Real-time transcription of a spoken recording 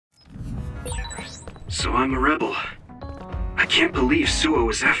So I'm a rebel. I can't believe Suo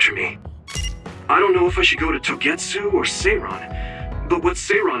is after me. I don't know if I should go to Togetsu or Seiron, but what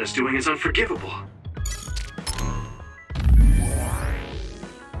Seiron is doing is unforgivable.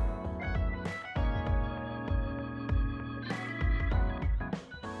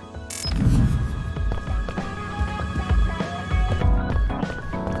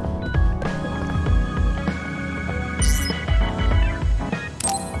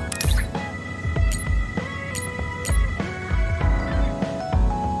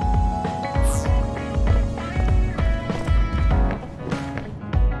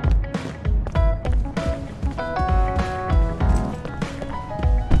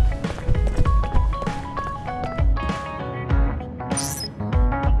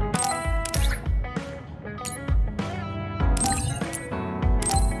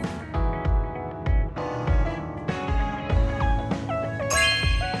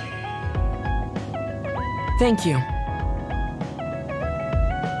 Thank you.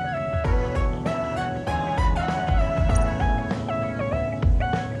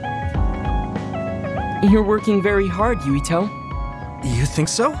 You're working very hard, Yuito. You think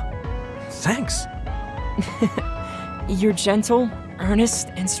so? Thanks. You're gentle, earnest,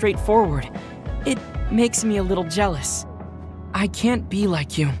 and straightforward. It makes me a little jealous. I can't be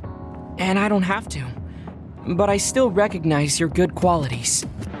like you, and I don't have to. But I still recognize your good qualities.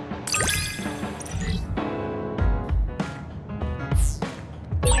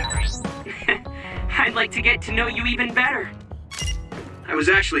 I'd like to get to know you even better. I was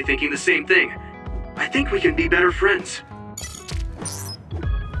actually thinking the same thing. I think we can be better friends.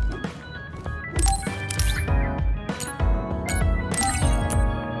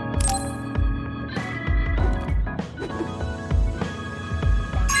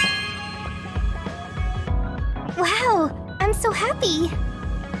 Wow, I'm so happy.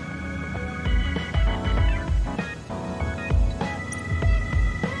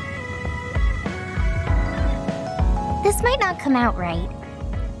 This might not come out right,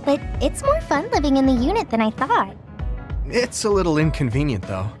 but it's more fun living in the unit than I thought. It's a little inconvenient,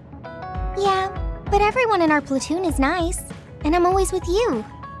 though. Yeah, but everyone in our platoon is nice, and I'm always with you.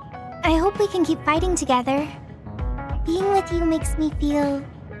 I hope we can keep fighting together. Being with you makes me feel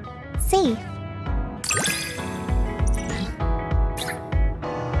safe.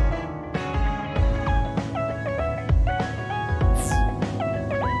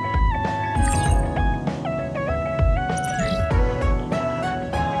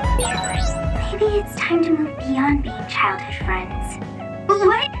 Maybe it's time to move beyond being childhood friends.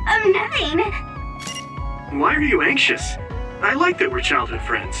 What? Nothing! Why are you anxious? I like that we're childhood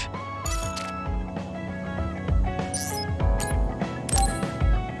friends.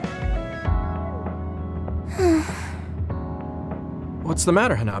 What's the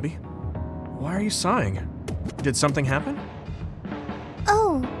matter, Hanabi? Why are you sighing? Did something happen?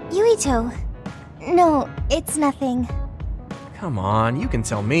 Oh, Yuito. No, it's nothing. Come on, you can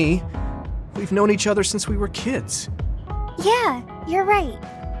tell me. We've known each other since we were kids. Yeah, you're right.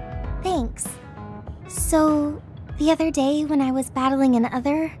 Thanks. So, the other day when I was battling an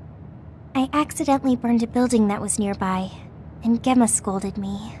other, I accidentally burned a building that was nearby, and Gemma scolded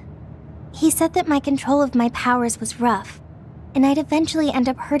me. He said that my control of my powers was rough, and I'd eventually end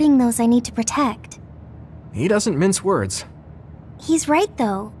up hurting those I need to protect. He doesn't mince words. He's right,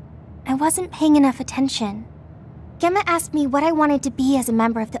 though. I wasn't paying enough attention. Gemma asked me what I wanted to be as a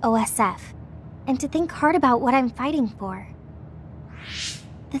member of the OSF, and to think hard about what I'm fighting for.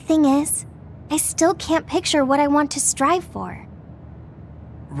 The thing is, I still can't picture what I want to strive for.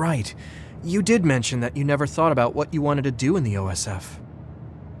 Right. You did mention that you never thought about what you wanted to do in the OSF.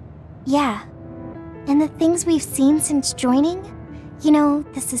 Yeah. And the things we've seen since joining, you know,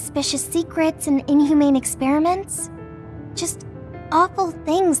 the suspicious secrets and inhumane experiments, just awful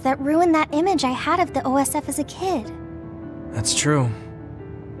things that ruined that image I had of the OSF as a kid. That's true.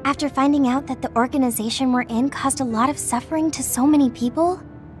 After finding out that the organization we're in caused a lot of suffering to so many people,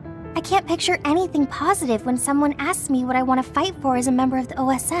 I can't picture anything positive when someone asks me what I want to fight for as a member of the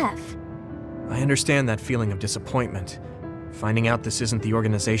OSF. I understand that feeling of disappointment. Finding out this isn't the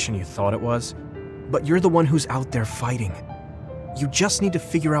organization you thought it was. But you're the one who's out there fighting. You just need to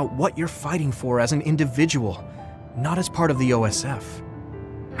figure out what you're fighting for as an individual, not as part of the OSF.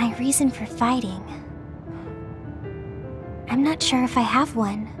 My reason for fighting... I'm not sure if I have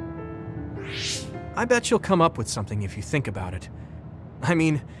one. I bet you'll come up with something if you think about it. I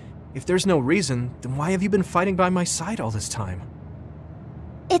mean, if there's no reason, then why have you been fighting by my side all this time?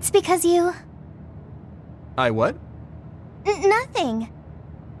 It's because you... I what? Nothing.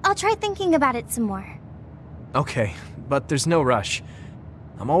 I'll try thinking about it some more. Okay, but there's no rush.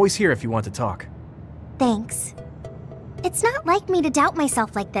 I'm always here if you want to talk. Thanks. It's not like me to doubt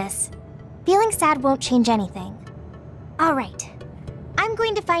myself like this. Feeling sad won't change anything. Alright. I'm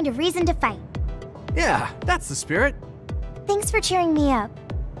going to find a reason to fight. Yeah, that's the spirit. Thanks for cheering me up.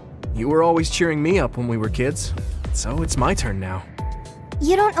 You were always cheering me up when we were kids, so it's my turn now.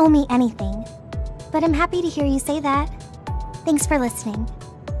 You don't owe me anything, but I'm happy to hear you say that. Thanks for listening.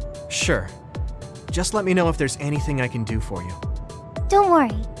 Sure. Just let me know if there's anything I can do for you. Don't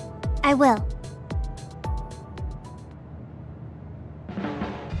worry. I will.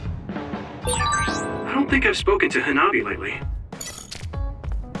 I don't think I've spoken to Hanabi lately.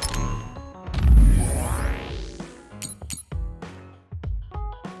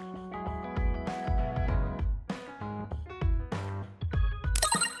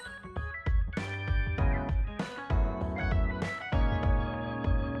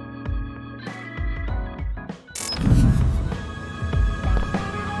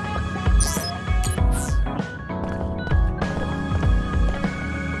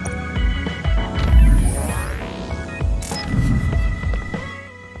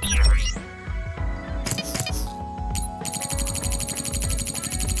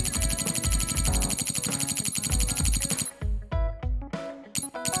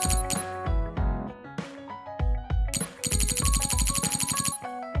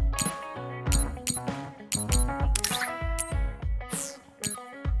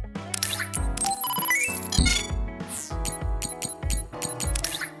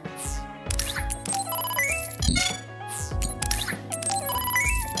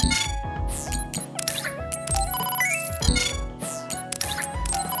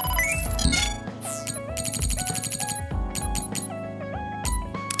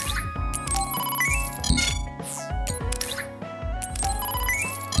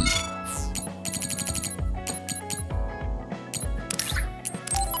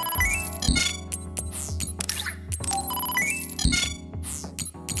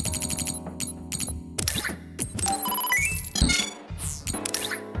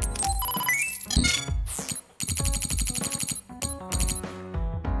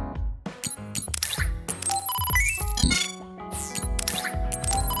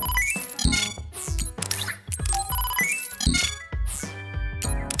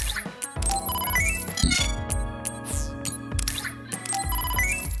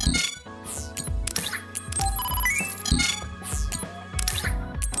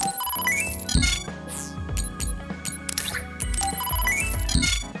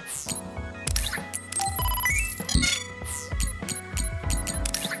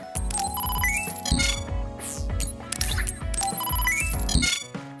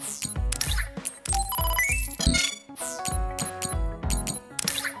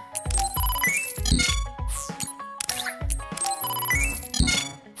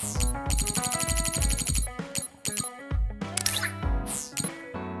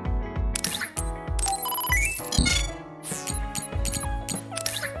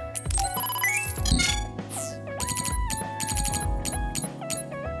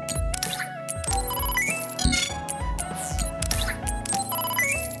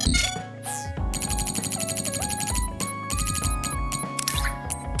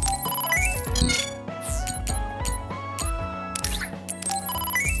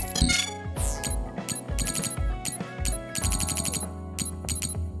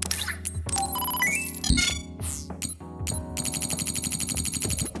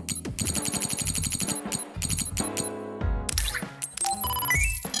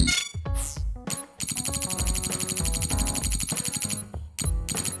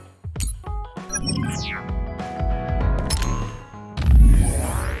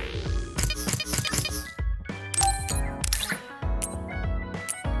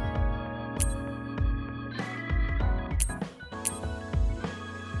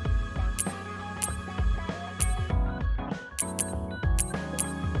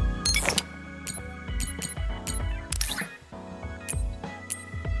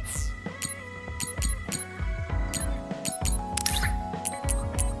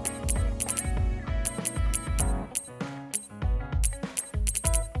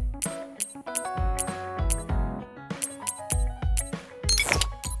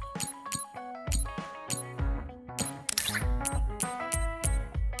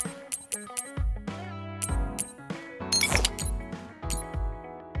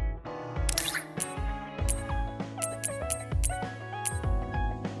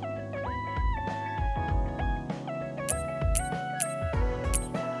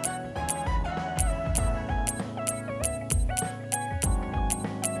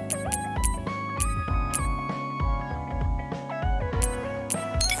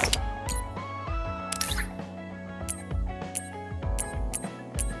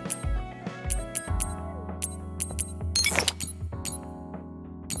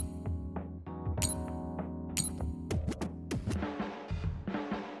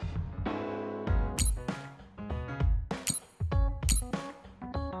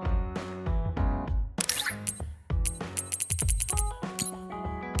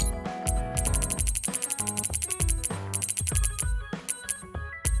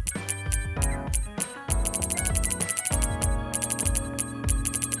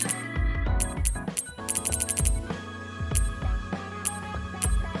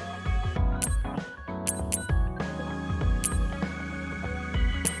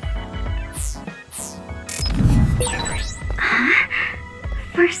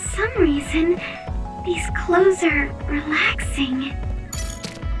 some reason, these clothes are relaxing.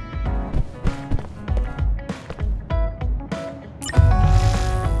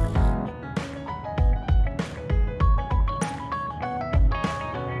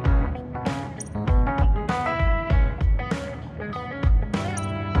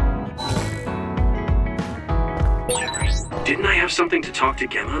 Didn't I have something to talk to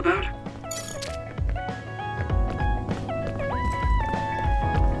Gemma about?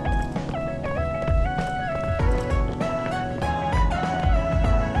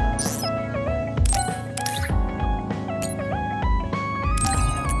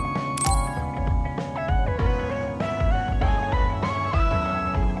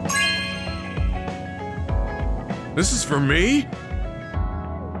 This is for me?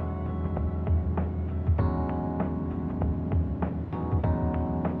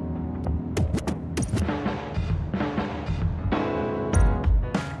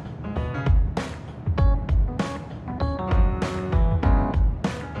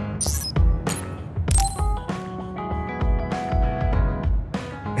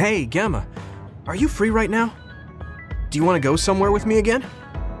 Hey, Gemma. Are you free right now? Do you want to go somewhere with me again?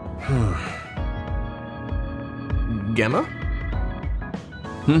 Gemma?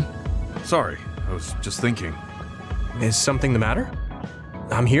 Sorry, I was just thinking. Is something the matter?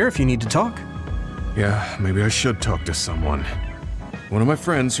 I'm here if you need to talk. Yeah, maybe I should talk to someone. One of my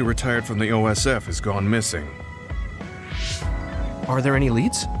friends who retired from the OSF has gone missing. Are there any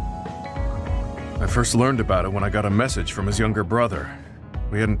leads? I first learned about it when I got a message from his younger brother.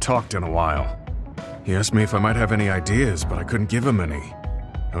 We hadn't talked in a while. He asked me if I might have any ideas, but I couldn't give him any.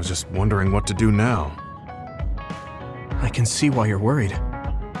 I was just wondering what to do now. I can see why you're worried.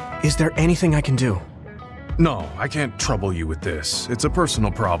 Is there anything I can do? No, I can't trouble you with this. It's a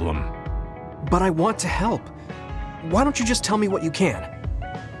personal problem. But I want to help. Why don't you just tell me what you can?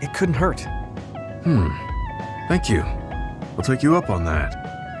 It couldn't hurt. Thank you. I'll take you up on that.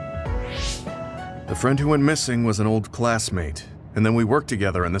 The friend who went missing was an old classmate, and then we worked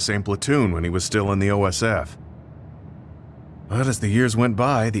together in the same platoon when he was still in the OSF. But as the years went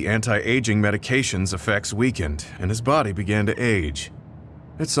by, the anti-aging medication's effects weakened, and his body began to age.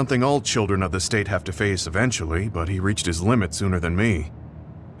 It's something all children of the state have to face eventually, but he reached his limit sooner than me.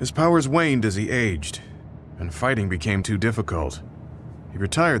 His powers waned as he aged, and fighting became too difficult. He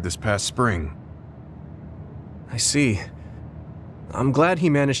retired this past spring. I see. I'm glad he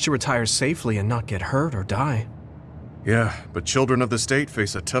managed to retire safely and not get hurt or die. Yeah, but children of the state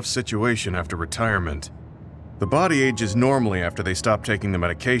face a tough situation after retirement. The body ages normally after they stop taking the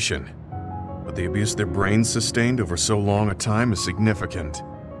medication, but the abuse their brains sustained over so long a time is significant.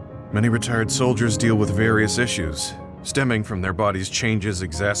 Many retired soldiers deal with various issues, stemming from their body's changes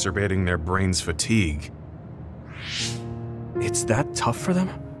exacerbating their brain's fatigue. It's that tough for them?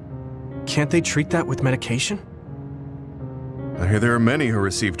 Can't they treat that with medication? I hear there are many who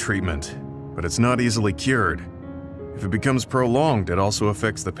receive treatment, but it's not easily cured. If it becomes prolonged, it also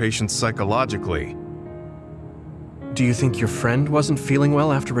affects the patient psychologically. Do you think your friend wasn't feeling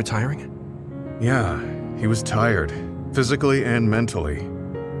well after retiring? Yeah, he was tired, physically and mentally.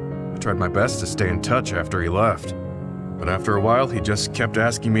 I tried my best to stay in touch after he left, but after a while he just kept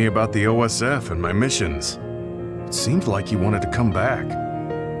asking me about the OSF and my missions. It seemed like he wanted to come back.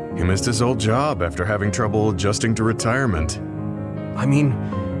 He missed his old job after having trouble adjusting to retirement. I mean,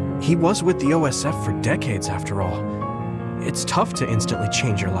 he was with the OSF for decades after all. It's tough to instantly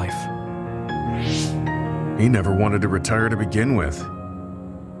change your life. He never wanted to retire to begin with.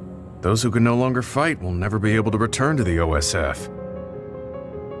 Those who can no longer fight will never be able to return to the OSF.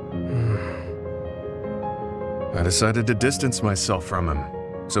 I decided to distance myself from him,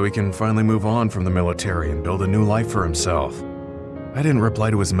 so he can finally move on from the military and build a new life for himself. I didn't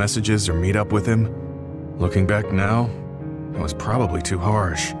reply to his messages or meet up with him. Looking back now, it was probably too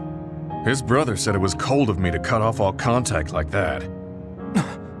harsh. His brother said it was cold of me to cut off all contact like that.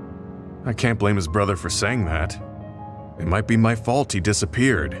 I can't blame his brother for saying that. It might be my fault he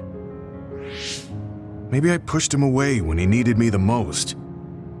disappeared. Maybe I pushed him away when he needed me the most.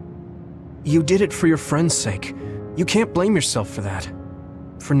 You did it for your friend's sake. You can't blame yourself for that.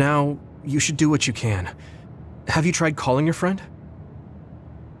 For now, you should do what you can. Have you tried calling your friend?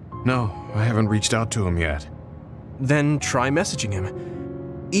 No, I haven't reached out to him yet. Then try messaging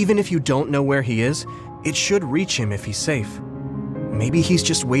him. Even if you don't know where he is, it should reach him if he's safe. Maybe he's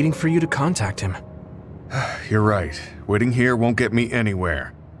just waiting for you to contact him. You're right. Waiting here won't get me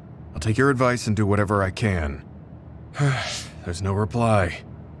anywhere. I'll take your advice and do whatever I can. There's no reply.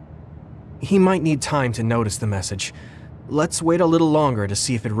 He might need time to notice the message. Let's wait a little longer to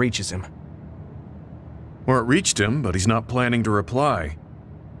see if it reaches him. Or it reached him, but he's not planning to reply.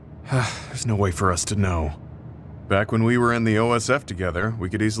 There's no way for us to know. Back when we were in the OSF together, we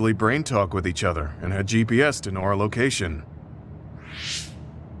could easily brain talk with each other and had GPS to know our location.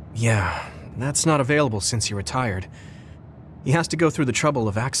 Yeah, that's not available since he retired. He has to go through the trouble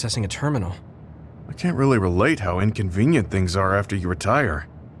of accessing a terminal. I can't really relate how inconvenient things are after you retire.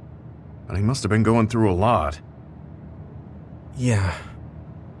 But he must have been going through a lot. Yeah.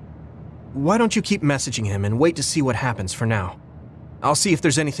 Why don't you keep messaging him and wait to see what happens for now? I'll see if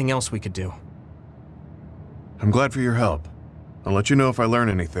there's anything else we could do. I'm glad for your help. I'll let you know if I learn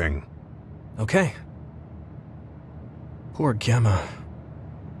anything. Okay. Poor Gemma.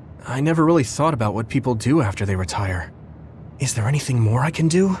 I never really thought about what people do after they retire. Is there anything more I can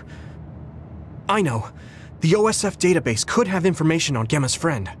do? I know. The OSF database could have information on Gemma's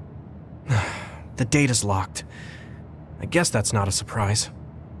friend. The data's locked. I guess that's not a surprise.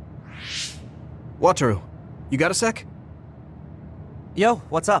 Wataru, you got a sec? Yo,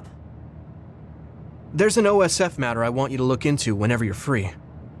 what's up? There's an OSF matter I want you to look into whenever you're free.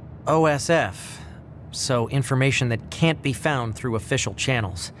 OSF. So information that can't be found through official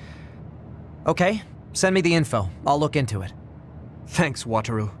channels. Okay, send me the info. I'll look into it. Thanks,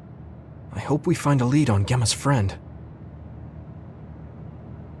 Wataru. I hope we find a lead on Gemma's friend.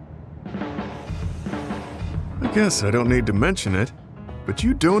 I guess I don't need to mention it, but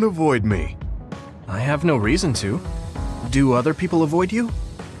you don't avoid me. I have no reason to. Do other people avoid you?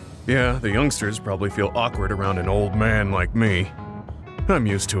 Yeah, the youngsters probably feel awkward around an old man like me. I'm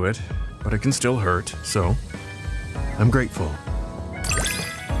used to it, but it can still hurt, so I'm grateful.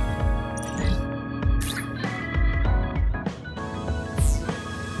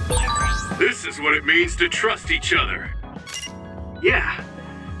 This is what it means to trust each other. Yeah,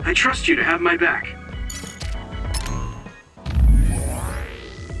 I trust you to have my back.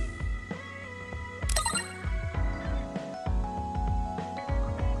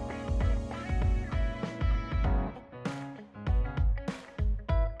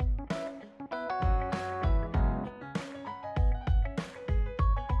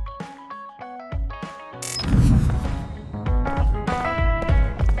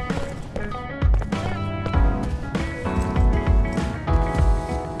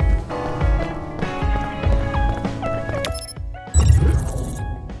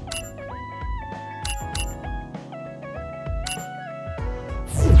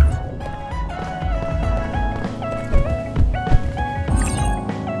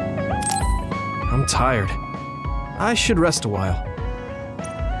 I'm tired. I should rest a while.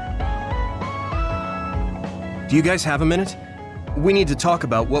 Do you guys have a minute? We need to talk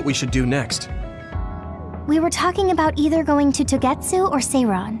about what we should do next. We were talking about either going to Togetsu or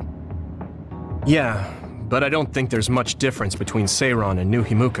Seiron. Yeah, but I don't think there's much difference between Seiron and New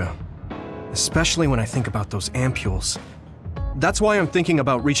Himuka. Especially when I think about those ampules. That's why I'm thinking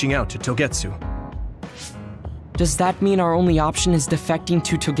about reaching out to Togetsu. Does that mean our only option is defecting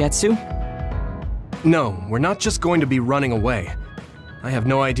to Togetsu? No, we're not just going to be running away. I have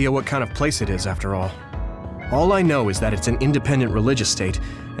no idea what kind of place it is, after all. All I know is that it's an independent religious state,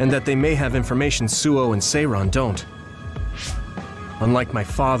 and that they may have information Suo and Seiron don't. Unlike my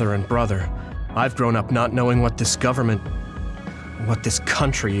father and brother, I've grown up not knowing what this government, what this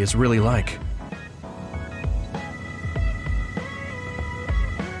country is really like.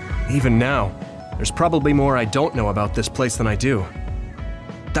 Even now, there's probably more I don't know about this place than I do.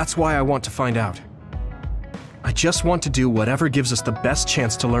 That's why I want to find out. I just want to do whatever gives us the best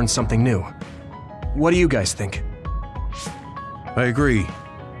chance to learn something new. What do you guys think? I agree.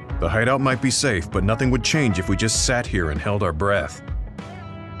 The hideout might be safe, but nothing would change if we just sat here and held our breath.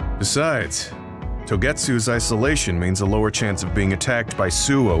 Besides, Togetsu's isolation means a lower chance of being attacked by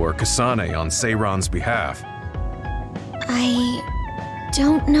Suo or Kasane on Seiron's behalf. I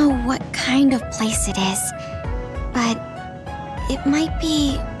don't know what kind of place it is, but it might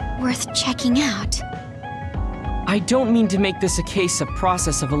be worth checking out. I don't mean to make this a case of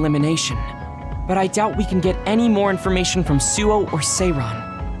process of elimination, but I doubt we can get any more information from Suo or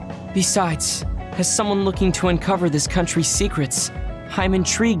Seiron. Besides, as someone looking to uncover this country's secrets, I'm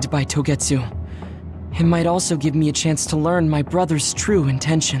intrigued by Togetsu. It might also give me a chance to learn my brother's true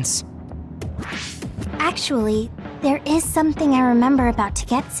intentions. Actually, there is something I remember about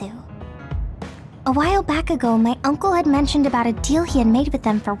Togetsu. A while back ago, my uncle had mentioned about a deal he had made with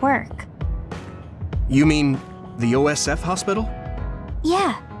them for work. You mean the OSF hospital?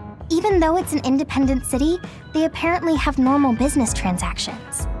 Yeah. Even though it's an independent city, they apparently have normal business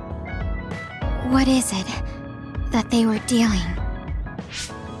transactions. What is it that they were dealing?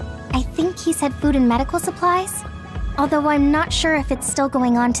 I think he said food and medical supplies, although I'm not sure if it's still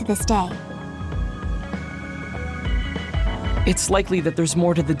going on to this day. it's likely that there's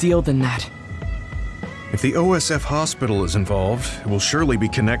more to the deal than that. If the OSF hospital is involved, it will surely be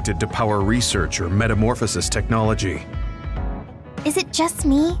connected to power research or metamorphosis technology. Is it just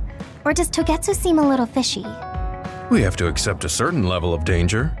me? Or does Togetsu seem a little fishy? We have to accept a certain level of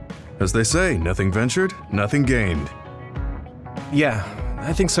danger. As they say, nothing ventured, nothing gained. Yeah,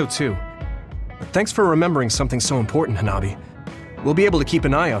 I think so too. But thanks for remembering something so important, Hanabi. We'll be able to keep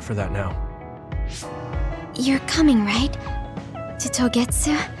an eye out for that now. You're coming, right? To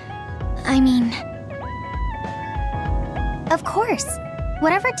Togetsu? I mean... Of course!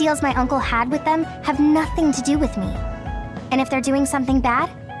 Whatever deals my uncle had with them have nothing to do with me. And if they're doing something bad,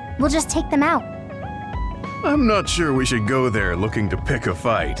 we'll just take them out. I'm not sure we should go there looking to pick a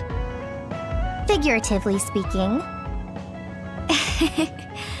fight. Figuratively speaking.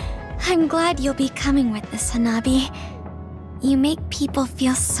 I'm glad you'll be coming with us, Hanabi. You make people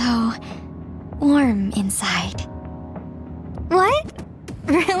feel so... warm inside. What?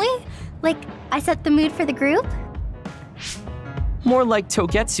 Really? Like, I set the mood for the group? More like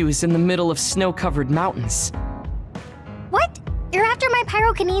Togetsu is in the middle of snow-covered mountains. What? You're after my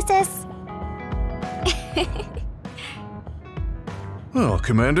pyrokinesis? Well,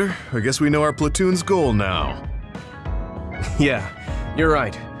 Commander, I guess we know our platoon's goal now. Yeah, you're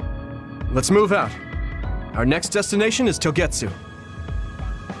right. Let's move out. Our next destination is Togetsu.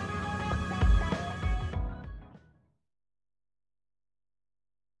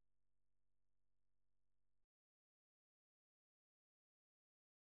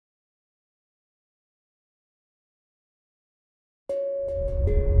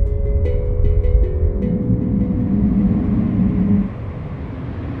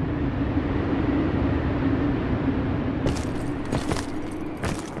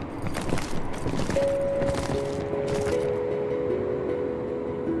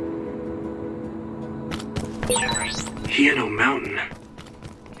 Hieno Mountain.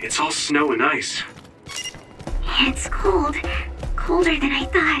 It's all snow and ice. It's cold. Colder than I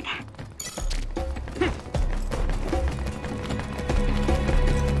thought.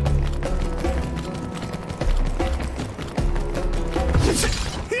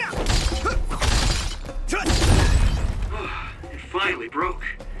 It finally broke.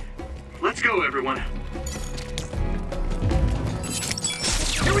 Let's go, everyone.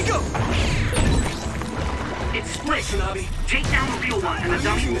 Here we go! It's split. Take down the real one and the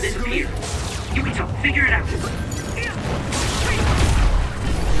dummy will disappear. Yuito, figure it out. You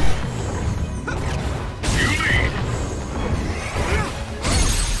lead.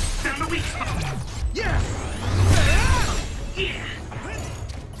 Found the weak spot. Yeah! Yeah.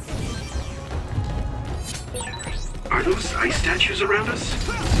 Are those ice statues around us?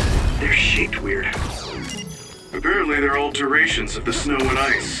 They're shaped weird. Apparently they're alterations of the snow and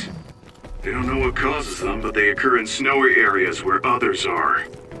ice. They don't know what causes them, but they occur in snowy areas where others are.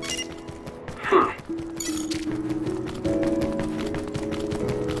 Huh.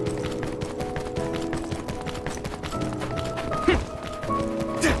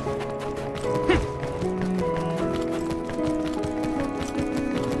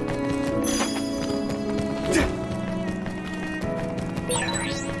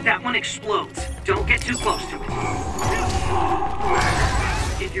 That one explodes. Don't get too close to it.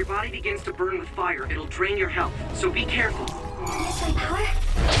 If your body begins to burn with fire, it'll drain your health, so be careful. Use my power?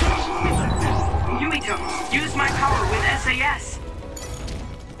 Yuito, use my power with SAS.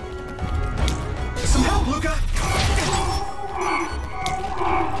 Some help, Luca!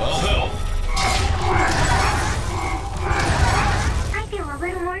 I'll help. I feel a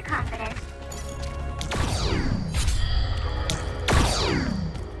little more confident.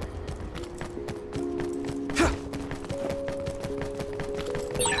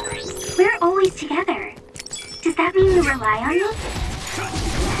 We're always together. Does that mean you rely on me?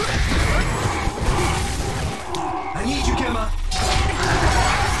 I need you, Gemma!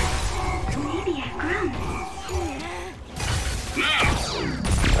 Maybe I've grown.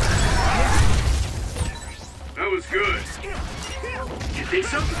 That was good. You think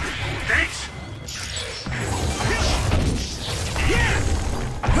so? Thanks.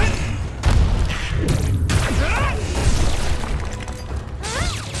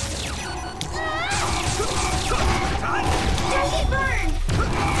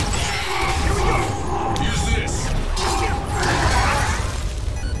 Use this.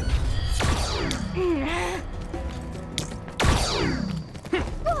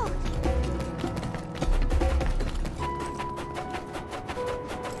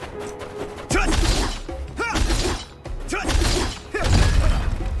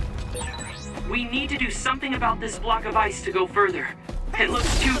 We need to do something about this block of ice to go further. It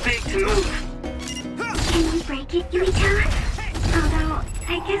looks too big to move. Can you break it, Yuito? Although,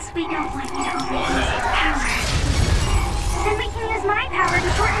 I guess we don't want you to overuse your power. Then we can use my power to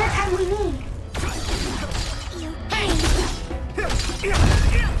shorten the time we need.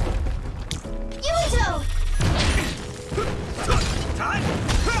 Yuito! I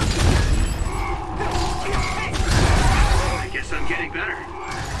guess I'm getting better.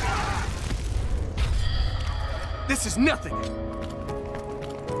 This is nothing!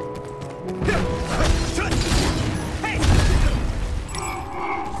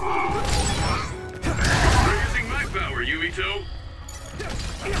 We're using my power, Yuito.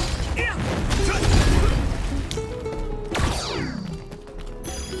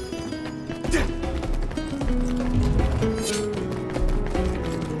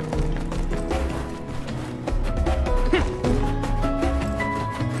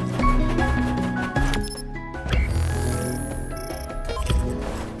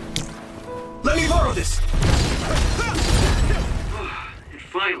 Let me borrow this! It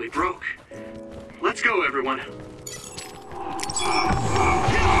finally broke. Let's go, everyone.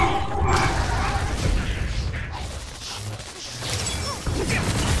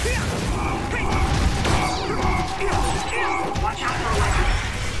 Watch out for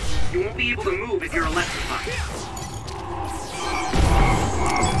electric. You won't be able to move if you're electrified.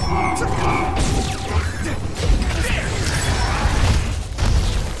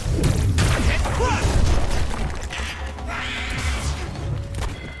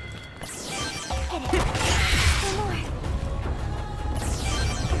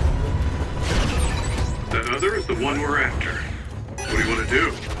 That other is the one we're after. What do you want to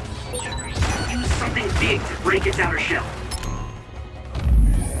do? Use something big to break its outer shell.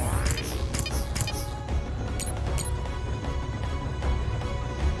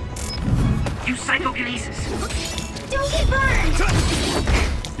 Use psychokinesis. Don't get burned!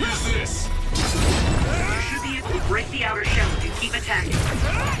 Use this. You should be able to break the outer shell if you keep attacking.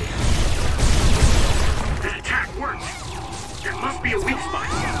 That attack worked. There must be a weak spot.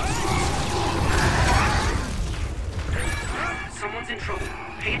 Someone's in trouble.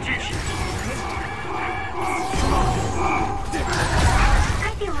 Pay attention.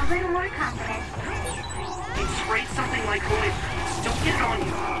 I feel a little more confident. It sprayed something like oil. Don't get it on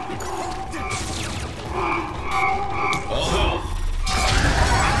you. I'll help.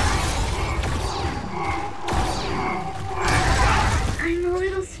 I'm a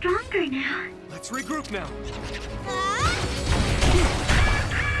little stronger now. Let's regroup now.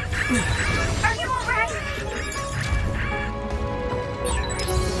 Are you alright?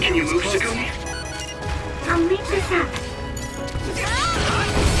 Can you move, Sagumi? I'll make this happen.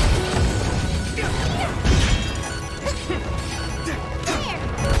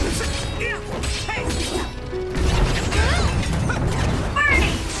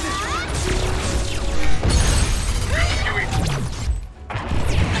 Burning!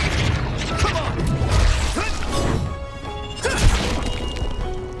 Come on! Let's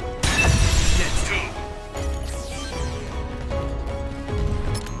go!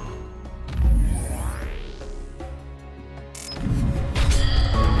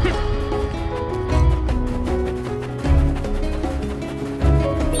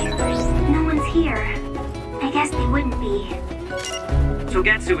 No one's here. I guess they wouldn't be.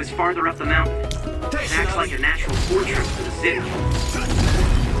 Togetsu is farther up the mountain. It acts like a natural fortress for the city.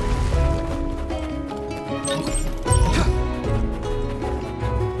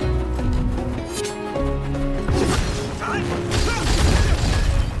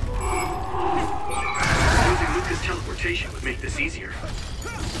 Using Luca's teleportation would make this easier.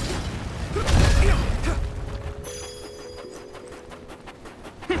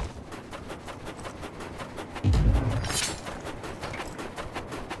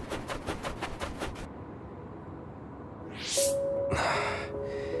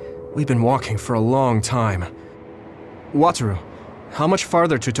 We've been walking for a long time. Wataru, how much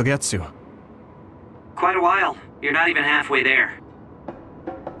farther to Togetsu? Quite a while. You're not even halfway there.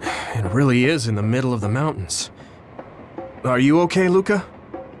 It really is in the middle of the mountains. Are you okay, Luca?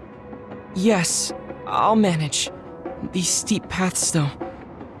 Yes, I'll manage. These steep paths, though,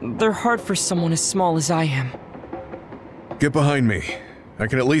 they're hard for someone as small as I am. Get behind me. I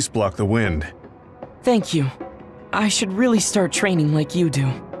can at least block the wind. Thank you. I should really start training like you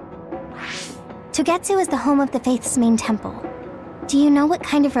do. Togetsu is the home of the Faith's main temple. Do you know what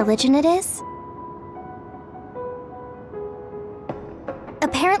kind of religion it is?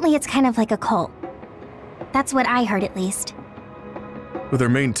 Apparently it's kind of like a cult. That's what I heard, at least. With their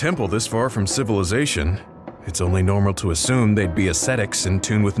main temple this far from civilization, it's only normal to assume they'd be ascetics in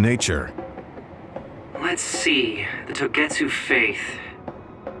tune with nature. Let's see. The Togetsu faith.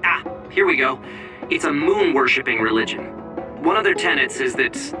 Ah, here we go. It's a moon-worshipping religion. One of their tenets is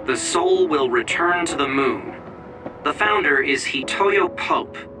that the soul will return to the moon. The founder is Hitoyo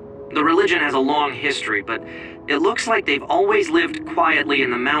Pope. The religion has a long history, but it looks like they've always lived quietly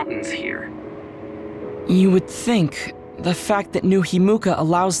in the mountains here. You would think the fact that New Himuka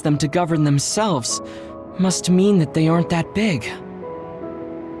allows them to govern themselves must mean that they aren't that big.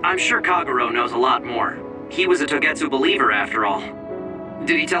 I'm sure Kaguro knows a lot more. He was a Togetsu believer after all.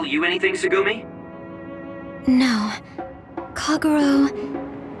 Did he tell you anything, Sugumi? No. Kaguro...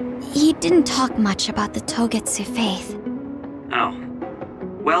 he didn't talk much about the Togetsu faith. Oh.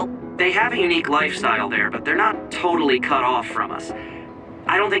 Well, they have a unique lifestyle there, but they're not totally cut off from us.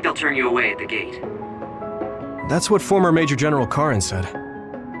 I don't think they'll turn you away at the gate. That's what former Major General Karin said.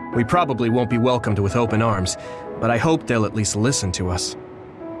 We probably won't be welcomed with open arms, but I hope they'll at least listen to us.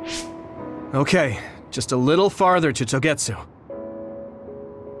 Okay, just a little farther to Togetsu.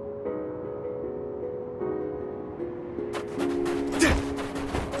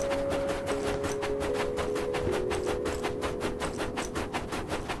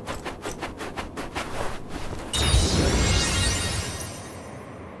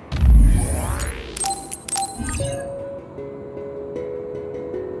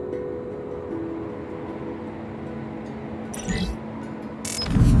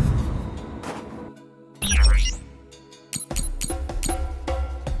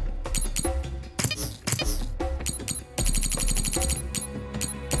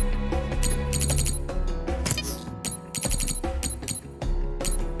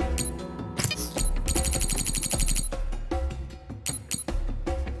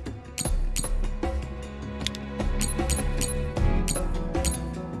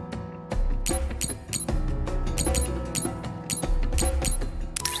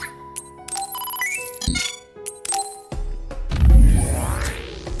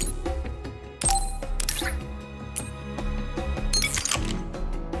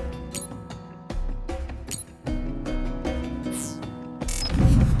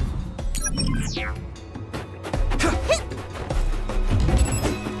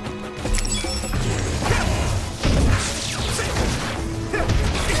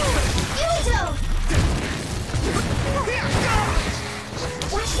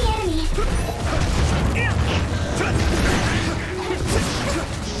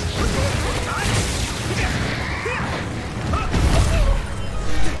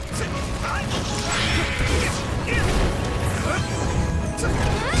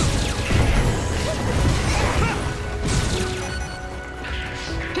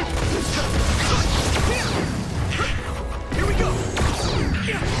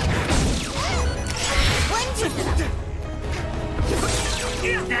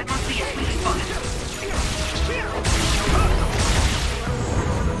 That must be a sweet spot.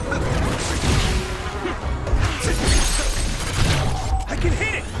 I can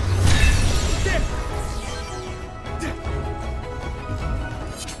hit it!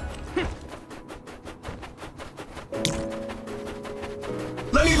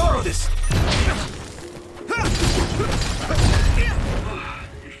 Let me borrow this!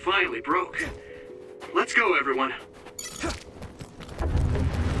 It finally broke. Let's go, everyone.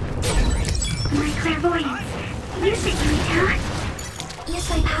 My clairvoyance. Use it, Yuito. Use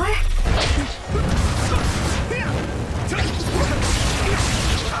my power?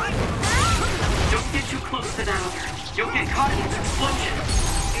 Don't get too close to that other. You'll get caught in its explosion.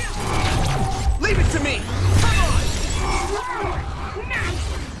 Leave it to me! Come on! Nice.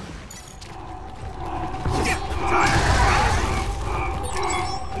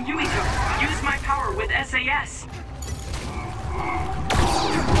 Yuito, use my power with SAS.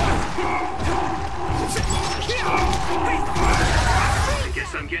 I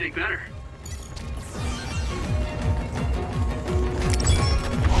guess I'm getting better.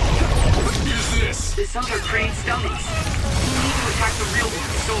 Use this! This other creates dummies. You need to attack the real one,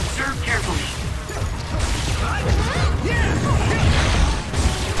 so observe carefully.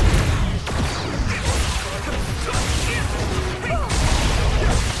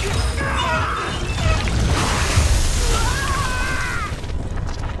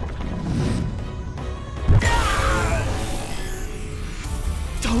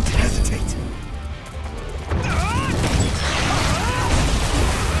 Don't hesitate!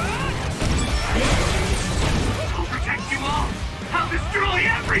 I'll protect you all. I'll destroy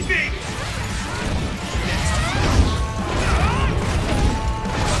everything.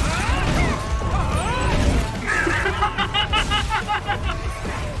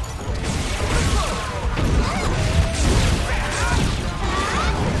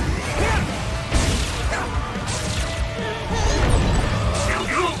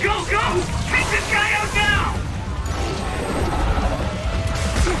 Go, go, go!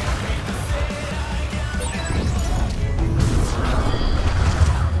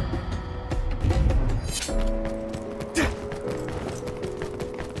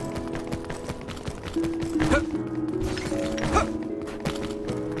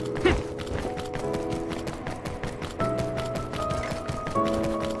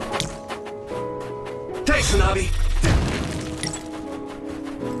 Thanks, Hanabi.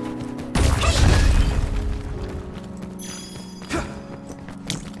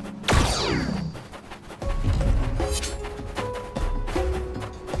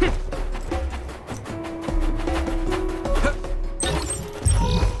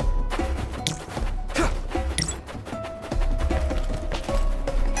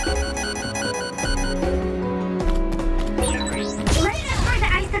 Let's destroy the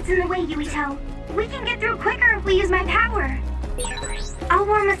ice that's in the way, Yuito. We can get through quicker if we use my power. I'll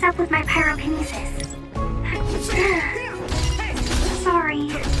warm us up with my pyrokinesis. Sorry.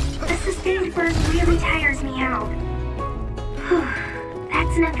 The sustained burn really tires me out. Whew.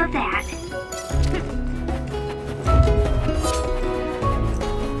 That's enough of that.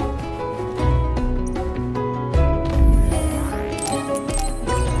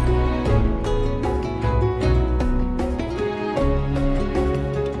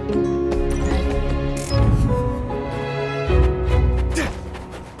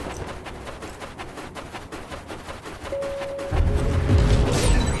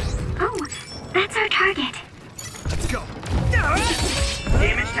 Oh, that's our target. Let's go.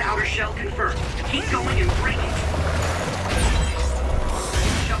 Damage to outer shell confirmed. Keep going and break it.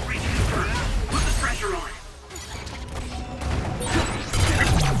 Shell breach confirmed. Put the pressure on.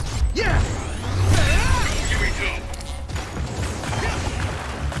 Yeah! Yuito.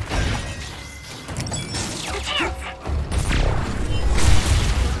 A chance.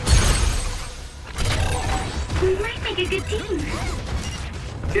 We might make a good team.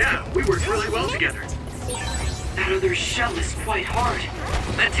 Yeah, we worked really well together. That other shell is quite hard.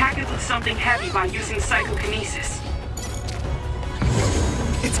 Attack it with something heavy by using psychokinesis.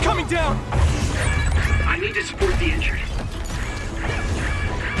 It's coming down! I need to support the injured.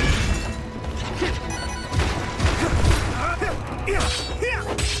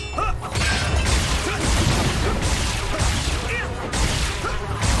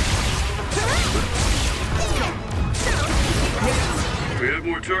 We have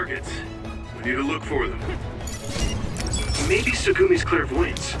more targets. We need to look for them. Maybe Segumi's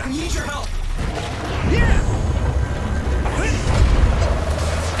clairvoyance. I need your help!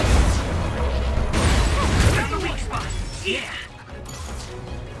 Found the weak spot. Yeah.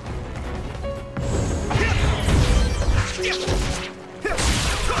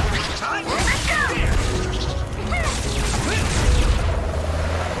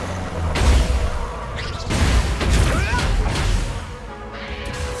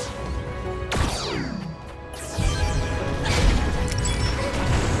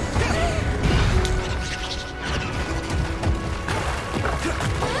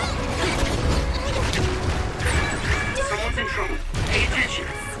 Someone's in trouble. Pay attention.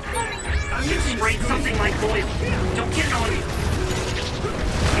 You sprayed something like oil. Don't get it on you.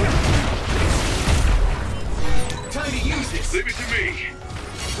 Time to use this! Leave it to me.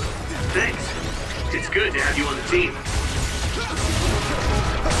 Thanks. It's good to have you on the team.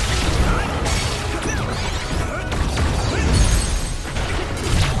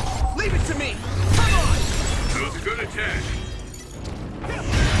 Leave it to me! Come on! That was a good attack.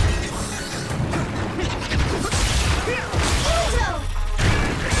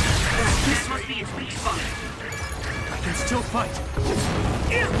 This must be its weak spot. I can still fight.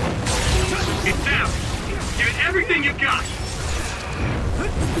 It's down. Give it everything you've got.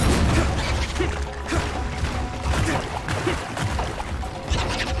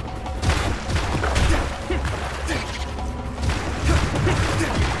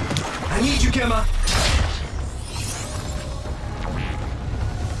 I need you, Gemma!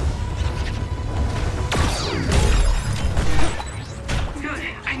 Good.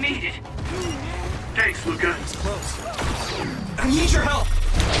 I made it. Thanks, Luca. Close. I need your help!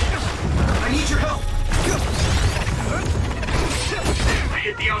 I need your help! I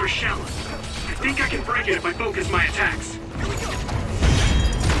hit the outer shell. I think I can break it if I focus my attacks.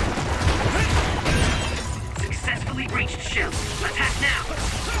 Successfully breached shell. Attack now.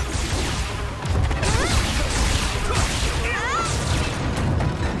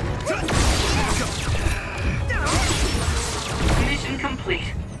 Mission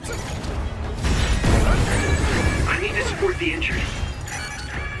complete. I need to support the injured.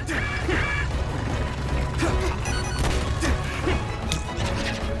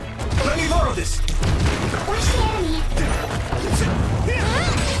 Let me borrow this! Where's the enemy?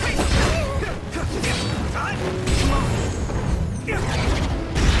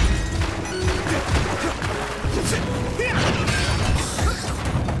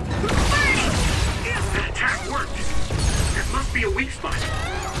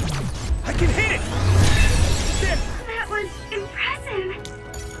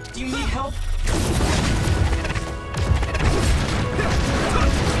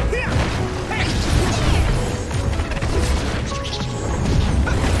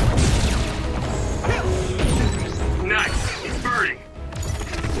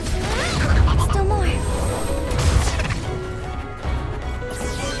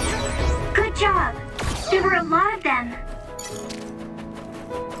 job. There were a lot of them.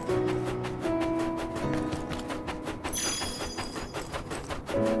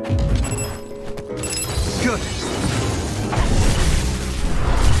 Good.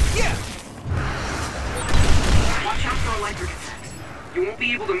 Yeah! Watch out for electric attacks. You won't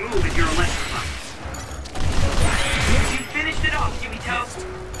be able to move if you're electrified. You finished it off, Yuito.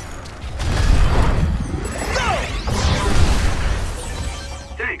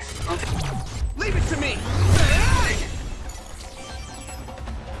 Thanks. Leave it to me!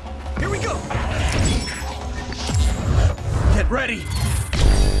 Here we go! Get ready!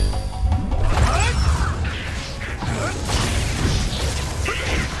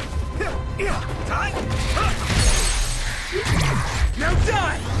 Now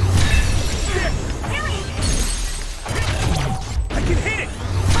die! I can hit it!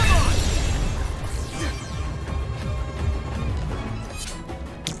 Come on!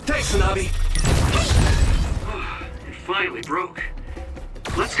 Thanks, Hanabi! It finally broke.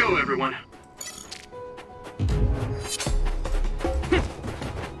 Let's go, everyone.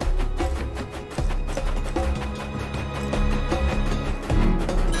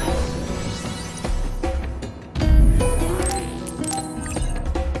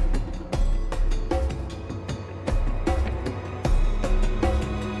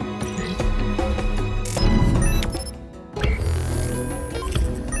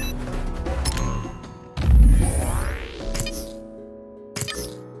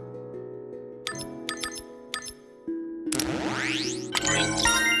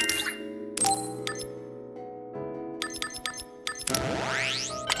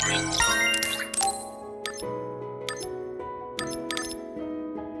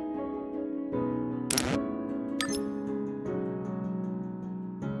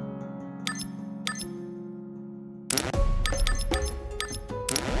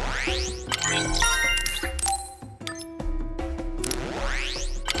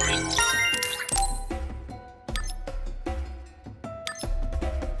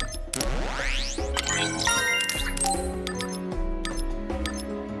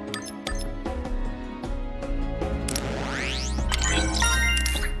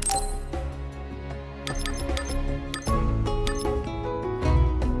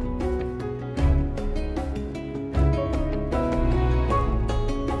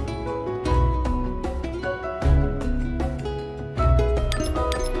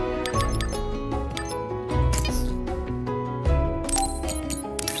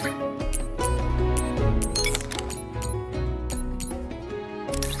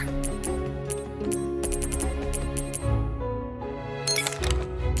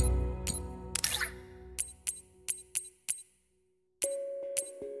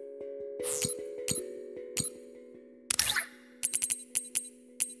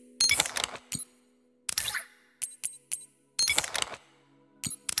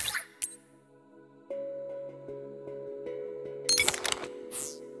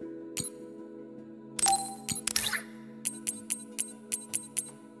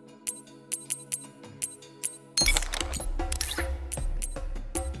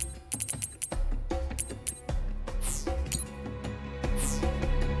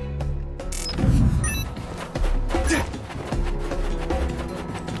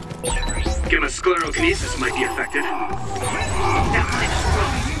 Sclerokinesis might be affected. That life's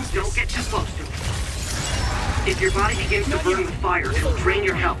rough. Don't get too close to it. If your body begins to burn with fire, it'll drain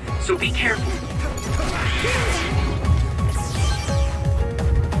your health, so be careful.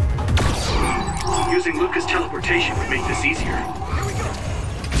 Using Luca's teleportation would make this easier.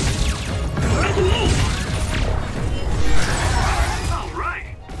 All right.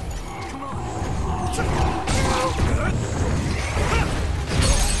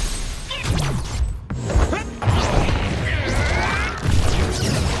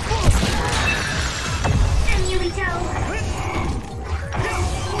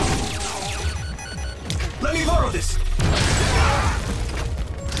 Let me borrow this!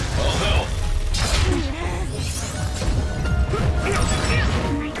 All hell!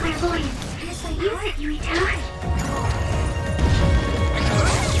 My clairvoyance. Use it,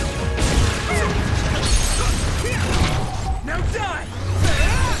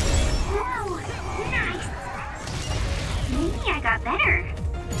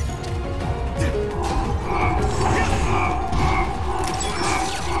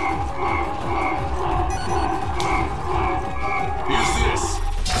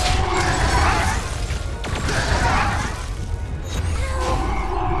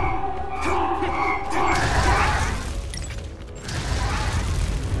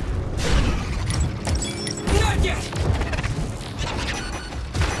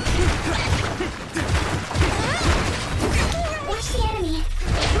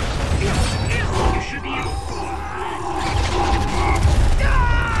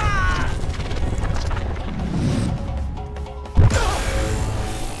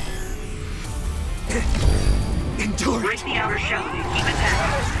 break the outer shell and keep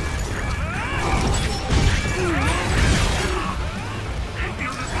attacking. I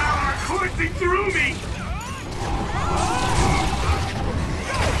feel the power coursing through me!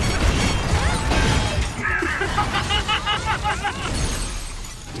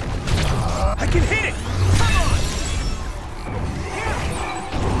 I can hit it! Come on!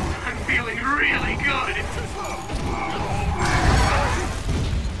 I'm feeling really good!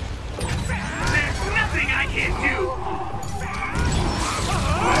 There's nothing I can't do!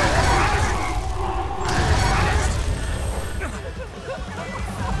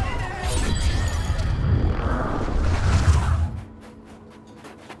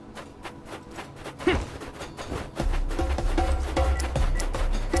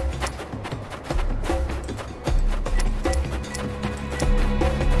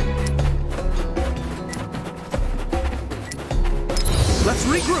 Let's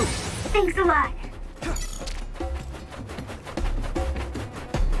regroup! Thanks a lot.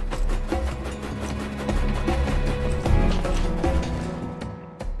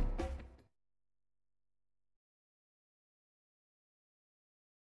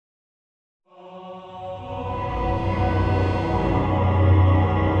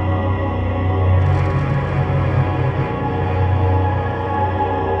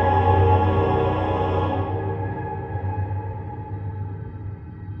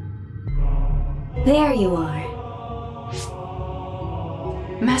 There you are.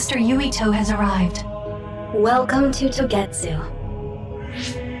 Master Yuito has arrived. Welcome to Togetsu.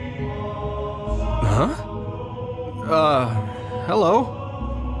 Huh?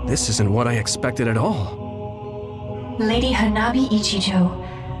 Hello? This isn't what I expected at all. Lady Hanabi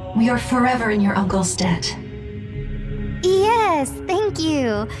Ichijo, we are forever in your uncle's debt. Yes, thank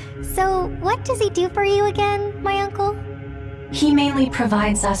you. So, what does he do for you again, my uncle? He mainly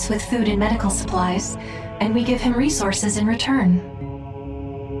provides us with food and medical supplies, and we give him resources in return.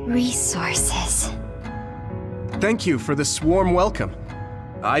 Resources. Thank you for this warm welcome.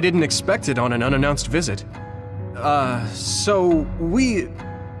 I didn't expect it on an unannounced visit. So we...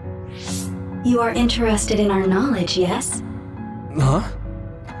 You are interested in our knowledge, yes? Huh?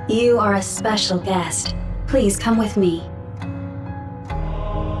 You are a special guest. Please come with me.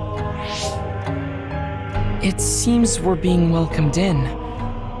 It seems we're being welcomed in,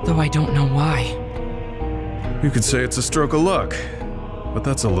 though I don't know why. You could say it's a stroke of luck, but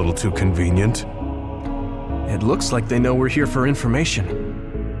that's a little too convenient. It looks like they know we're here for information.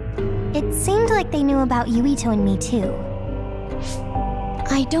 It seemed like they knew about Yuito and me too.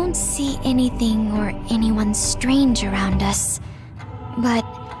 I don't see anything or anyone strange around us, but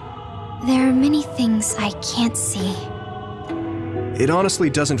there are many things I can't see. It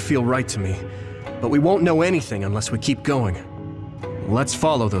honestly doesn't feel right to me, but we won't know anything unless we keep going. Let's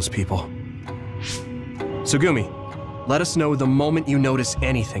follow those people. Tsugumi, let us know the moment you notice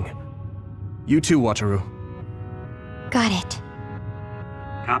anything. You too, Wataru. Got it.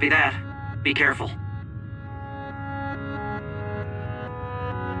 Copy that. Be careful.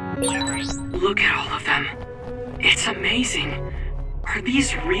 Look at all of them. It's amazing. Are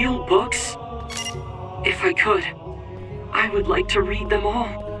these real books? If I could, I would like to read them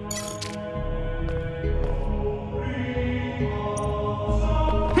all.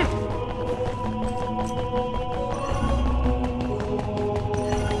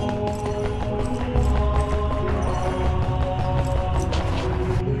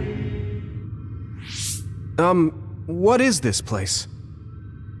 What is this place?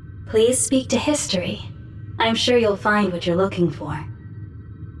 Please speak to history. I'm sure you'll find what you're looking for.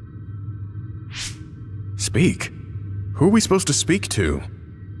 Speak? Who are we supposed to speak to?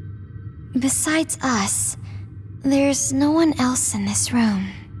 Besides us, there's no one else in this room.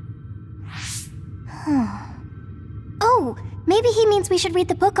 Oh, maybe he means we should read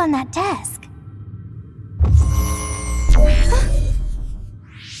the book on that desk.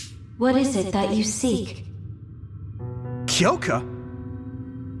 What is it that you seek? Kyoka?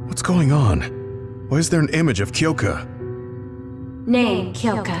 What's going on? Why is there an image of Kyoka? Name,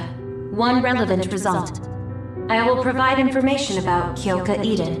 Kyoka. One relevant result. I will provide information about Kyoka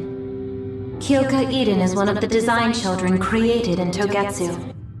Eden. Kyoka Eden is one of the design children created in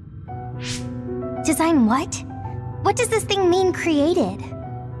Togetsu. Design what? What does this thing mean, created?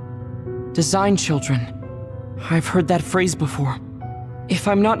 Design children. I've heard that phrase before. If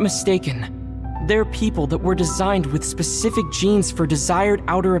I'm not mistaken, they're people that were designed with specific genes for desired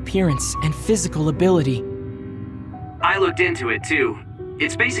outer appearance and physical ability. I looked into it too.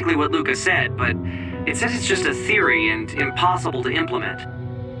 It's basically what Luca said, but it says it's just a theory and impossible to implement.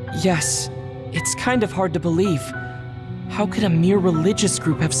 Yes, it's kind of hard to believe. How could a mere religious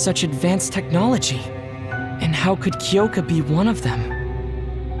group have such advanced technology? And how could Kyoka be one of them?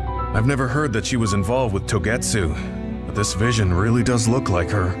 I've never heard that she was involved with Togetsu, but this vision really does look like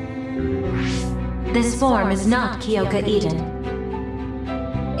her. This form is not Kyoka Eden.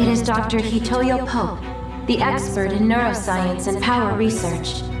 It is Dr. Hitoyo Pope, the expert in neuroscience and power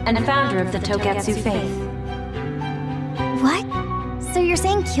research, and founder of the Togetsu faith. What? So you're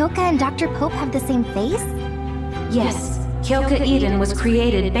saying Kyoka and Dr. Pope have the same face? Yes, Kyoka Eden was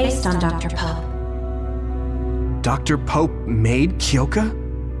created based on Dr. Pope. Dr. Pope made Kyoka?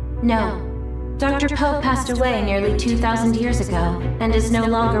 No. Dr. Pope passed away nearly 2,000 years ago, and is no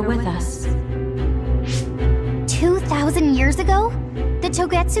longer with us. 2,000 years ago? The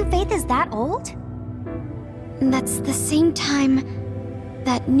Togetsu faith is that old? That's the same time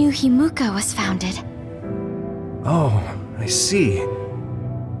that New Himuka was founded. Oh, I see.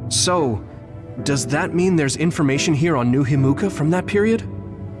 So, does that mean there's information here on New Himuka from that period?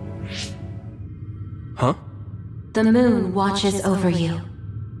 Huh? The moon watches over you.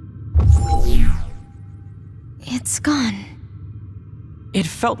 It's gone. It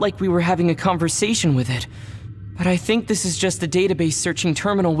felt like we were having a conversation with it, but I think this is just a database searching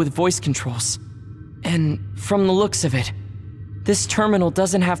terminal with voice controls. And from the looks of it, this terminal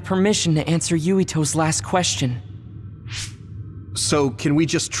doesn't have permission to answer Yuito's last question. So, can we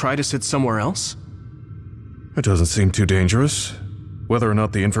just try to sit somewhere else? It doesn't seem too dangerous. Whether or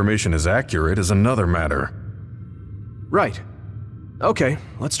not the information is accurate is another matter. Right. Okay,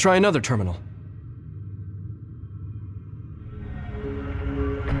 let's try another terminal.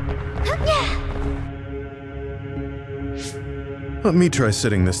 Let me try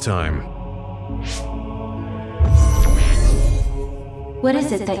sitting this time. What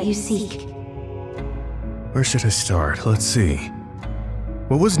is it that you seek? Where should I start? Let's see.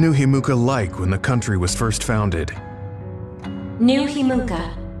 What was New Himuka like when the country was first founded? New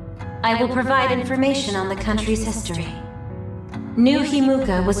Himuka. I will provide information on the country's history. New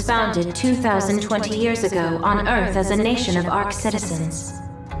Himuka was founded 2,020 years ago on Earth as a nation of Ark citizens.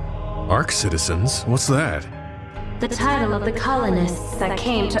 Ark citizens? What's that? The title of the colonists that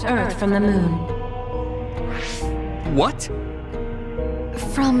came to Earth from the moon. What?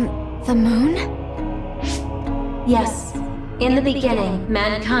 From the moon? Yes. In the beginning,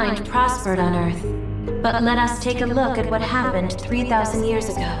 mankind prospered on Earth. But let us take a look at what happened 3,000 years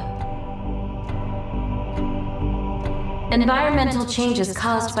ago. Environmental changes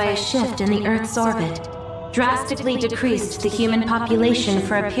caused by a shift in the Earth's orbit drastically decreased the human population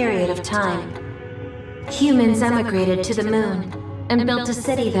for a period of time. Humans emigrated to the moon and built a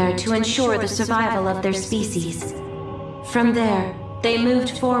city there to ensure the survival of their species. From there, they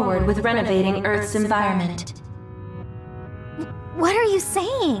moved forward with renovating Earth's environment. What are you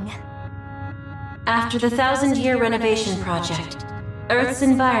saying? After the 1,000-year renovation project, Earth's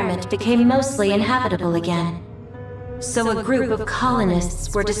environment became mostly inhabitable again. So a group of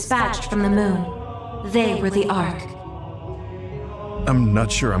colonists were dispatched from the moon. They were the Ark. I'm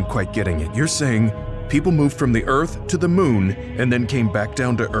not sure I'm quite getting it. You're saying people moved from the Earth to the moon and then came back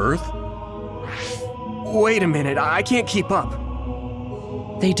down to Earth? Wait a minute, I can't keep up.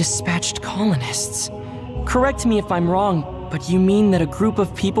 They dispatched colonists. Correct me if I'm wrong, but you mean that a group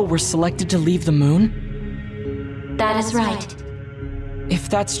of people were selected to leave the moon? That is right. If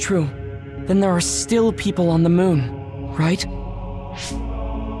that's true, then there are still people on the moon, right?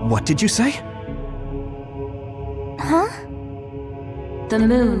 What did you say? Huh? The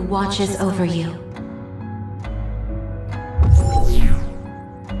moon watches over you.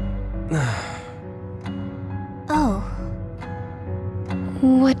 Oh.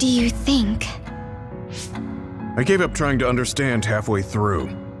 What do you think? I gave up trying to understand halfway through.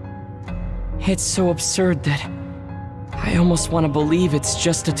 It's so absurd that I almost want to believe it's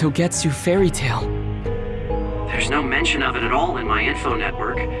just a Togetsu fairy tale. There's no mention of it at all in my info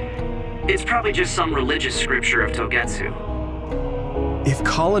network. It's probably just some religious scripture of Togetsu. If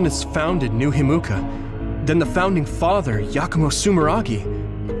colonists founded New Himuka, then the founding father, Yakumo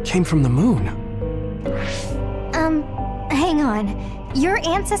Sumeragi, came from the moon. Hang on. Your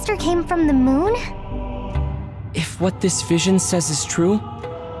ancestor came from the moon? If what this vision says is true,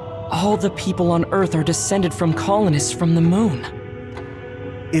 all the people on Earth are descended from colonists from the moon.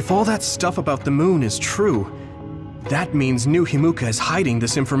 If all that stuff about the moon is true, that means New Himuka is hiding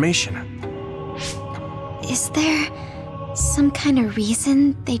this information. Is there some kind of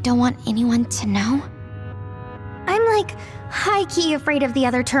reason they don't want anyone to know? I'm like high-key afraid of the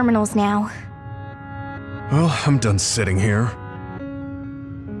other terminals now. Well, I'm done sitting here.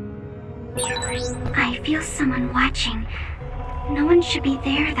 I feel someone watching. No one should be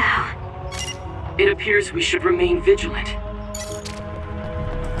there, though. It appears we should remain vigilant.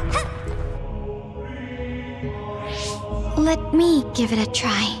 Let me give it a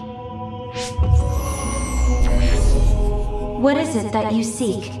try. What is it that you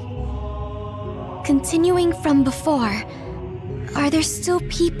seek? Continuing from before, are there still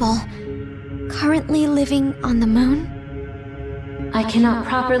people currently living on the moon? I cannot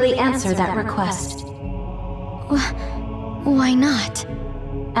properly answer that request. Why not?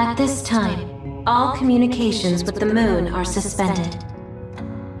 At this time, all communications with the moon are suspended.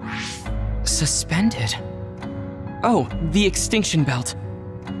 Suspended? Oh, the extinction belt.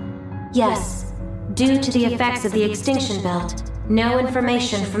 Yes. Due to the effects of the extinction belt, no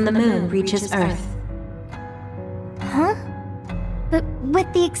information from the moon reaches Earth. Huh? But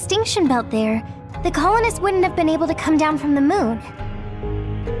with the extinction belt there, the colonists wouldn't have been able to come down from the moon.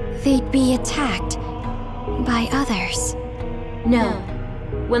 They'd be attacked by others. No.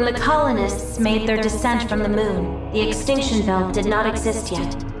 When the colonists made their descent from the moon, the extinction belt did not exist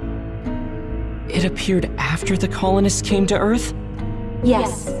yet. It appeared after the colonists came to Earth?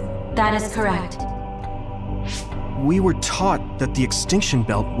 Yes, that is correct. We were taught that the extinction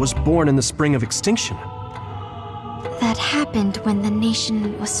belt was born in the spring of extinction. That happened when the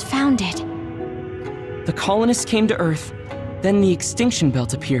nation was founded. The colonists came to Earth, then the extinction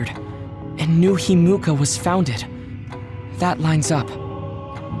belt appeared, and New Himuka was founded. That lines up.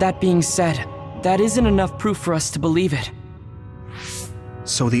 That being said, that isn't enough proof for us to believe it.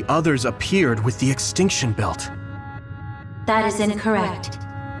 So the others appeared with the extinction belt. That is incorrect.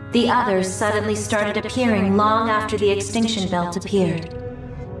 The others suddenly started appearing long after the extinction belt appeared.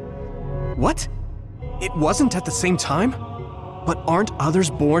 What? It wasn't at the same time? But aren't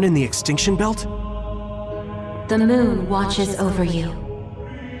others born in the extinction belt? The moon watches over you.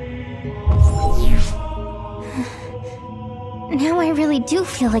 Now I really do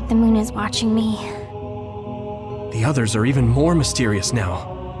feel like the moon is watching me. The others are even more mysterious now.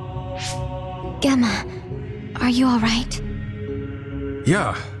 Gemma, are you alright?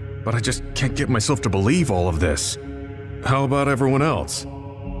 Yeah, but I just can't get myself to believe all of this. How about everyone else?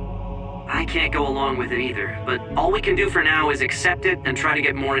 I can't go along with it either, but all we can do for now is accept it and try to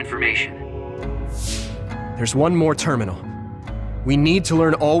get more information. There's one more terminal. We need to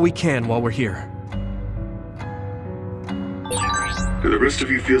learn all we can while we're here. Do the rest of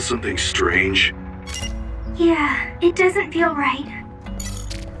you feel something strange? Yeah, it doesn't feel right.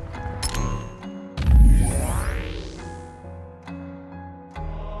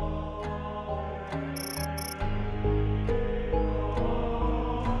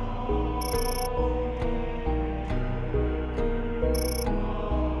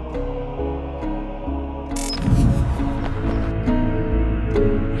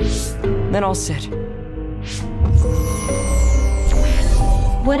 Then I'll sit.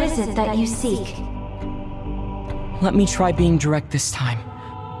 What is it that you seek? Let me try being direct this time.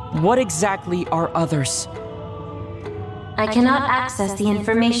 What exactly are others? I cannot access the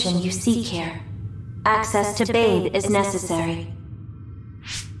information you seek here. Access to Babe is necessary.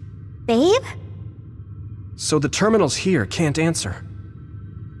 Babe? So the terminals here can't answer.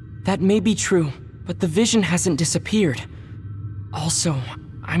 That may be true, but the vision hasn't disappeared. Also,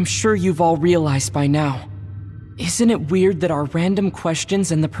 I'm sure you've all realized by now. Isn't it weird that our random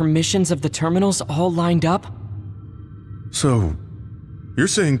questions and the permissions of the terminals all lined up? So, you're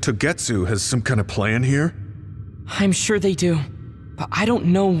saying Togetsu has some kind of plan here? I'm sure they do, but I don't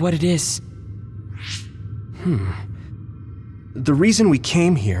know what it is. The reason we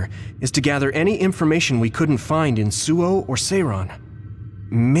came here is to gather any information we couldn't find in Suo or Seiran.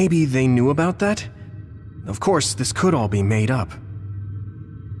 Maybe they knew about that? Of course, this could all be made up.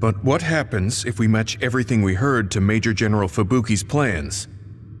 But what happens if we match everything we heard to Major General Fubuki's plans?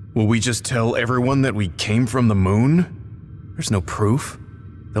 Will we just tell everyone that we came from the moon? There's no proof.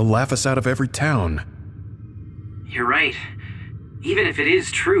 They'll laugh us out of every town. You're right. Even if it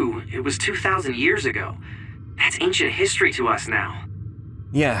is true, it was 2,000 years ago. That's ancient history to us now.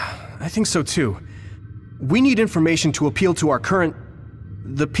 Yeah, I think so too. We need information to appeal to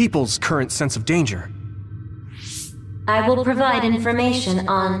the people's current sense of danger. I will provide information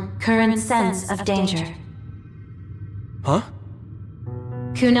on current sense of danger. Huh?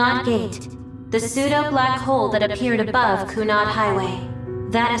 Kunad Gate, the pseudo-black hole that appeared above Kunad Highway.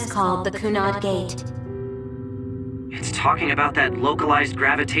 That is called the Kunad Gate. It's talking about that localized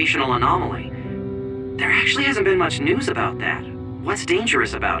gravitational anomaly. There actually hasn't been much news about that. What's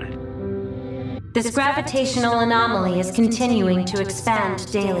dangerous about it? This gravitational anomaly is continuing to expand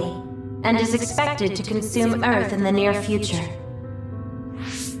daily, and is expected to consume Earth in the near future.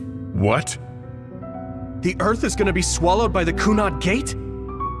 What? The Earth is gonna be swallowed by the Kunad Gate?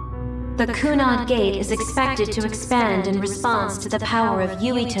 The Kunad Gate is expected to expand in response to the power of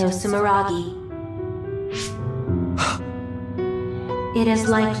Yuito Sumeragi. It is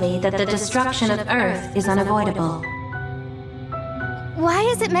likely that the destruction of Earth is unavoidable. Why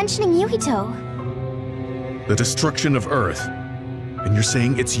is it mentioning Yuito? The destruction of Earth? And you're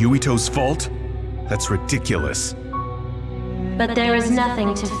saying it's Yuito's fault? That's ridiculous. But there is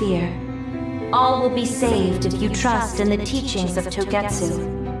nothing to fear. All will be saved if you trust in the teachings of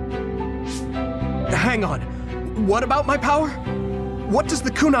Togetsu. Hang on. What about my power? What does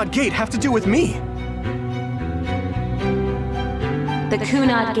the Kunad Gate have to do with me? The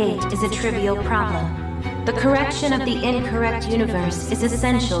Kunad Gate is a trivial problem. The correction of the incorrect universe is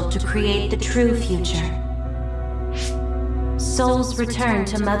essential to create the true future. Souls return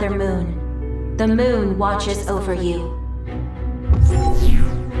to Mother Moon. The moon watches over you.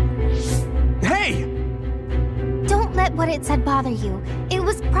 Hey! Don't let what it said bother you. It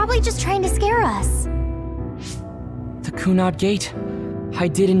was probably just trying to scare us. The Kunad Gate. I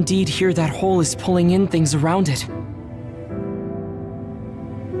did indeed hear that hole is pulling in things around it.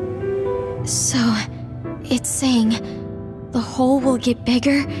 So, it's saying the hole will get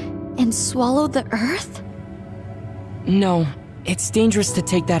bigger and swallow the Earth? No, it's dangerous to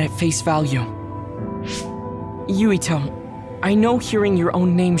take that at face value. Yuito, I know hearing your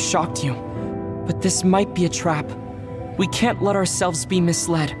own name shocked you, but this might be a trap. We can't let ourselves be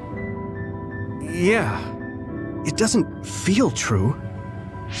misled. Yeah, it doesn't feel true.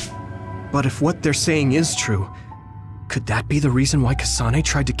 But if what they're saying is true, could that be the reason why Kasane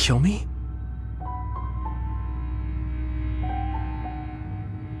tried to kill me?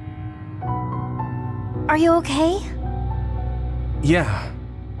 Are you okay? Yeah.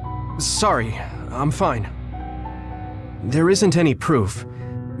 Sorry, I'm fine. There isn't any proof,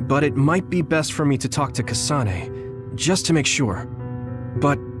 but it might be best for me to talk to Kasane, just to make sure.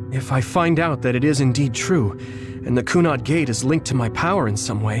 But if I find out that it is indeed true, and the Kunad Gate is linked to my power in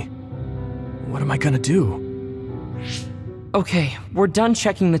some way, what am I gonna do? Okay, we're done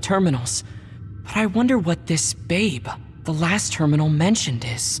checking the terminals. But I wonder what this babe, the last terminal mentioned,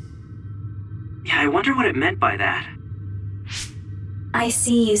 is. Yeah, I wonder what it meant by that. I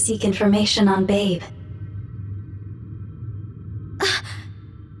see you seek information on Babe.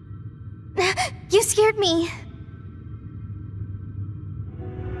 You scared me.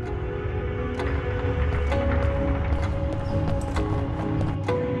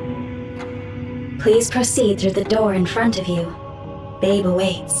 Please proceed through the door in front of you. Babe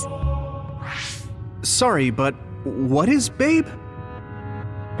awaits. Sorry, but what is Babe?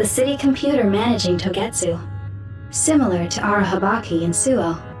 The city computer managing Togetsu. Similar to Arahabaki and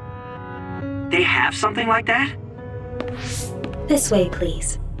Suo. They have something like that? This way,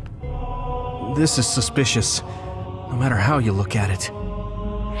 please. This is suspicious, no matter how you look at it.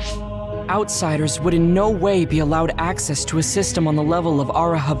 Outsiders would in no way be allowed access to a system on the level of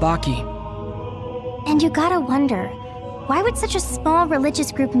Arahabaki. And you gotta wonder, why would such a small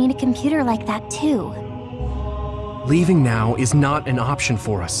religious group need a computer like that too? Leaving now is not an option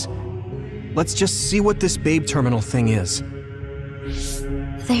for us. Let's just see what this Babe terminal thing is.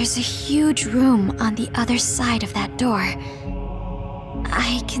 There's a huge room on the other side of that door.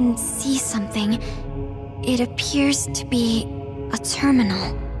 I can see something. It appears to be a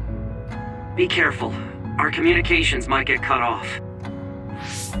terminal. Be careful. Our communications might get cut off.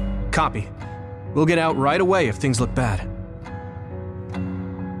 Copy. We'll get out right away if things look bad.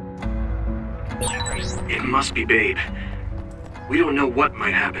 It must be Babe. We don't know what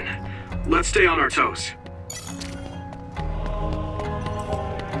might happen. Let's stay on our toes.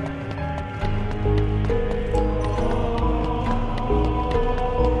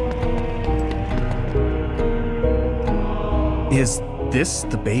 Is this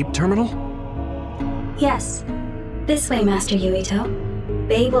the Babe terminal? Yes. This way, Master Yuito.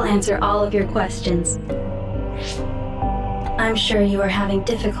 Babe will answer all of your questions. I'm sure you are having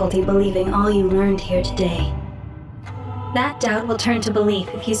difficulty believing all you learned here today. That doubt will turn to belief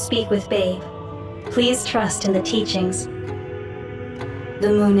if you speak with Babe. Please trust in the teachings. The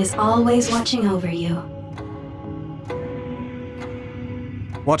moon is always watching over you.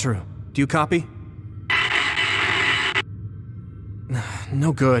 Wataru, do you copy?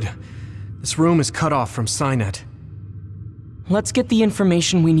 No good. This room is cut off from Cynet. Let's get the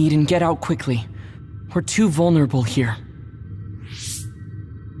information we need and get out quickly. We're too vulnerable here.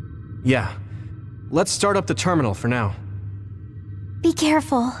 Yeah. Let's start up the terminal for now. Be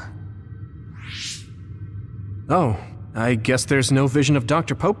careful. Oh, I guess there's no vision of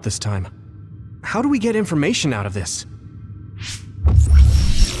Dr. Pope this time. How do we get information out of this?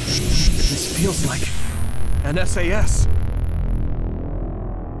 This feels like an SAS.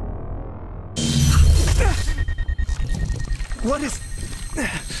 What is...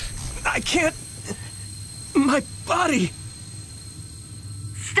 I can't... My body...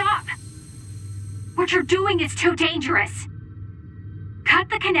 What you're doing is too dangerous. Cut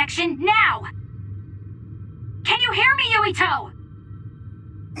the connection now! Can you hear me, Yuito?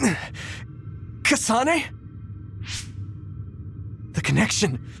 Kasane? The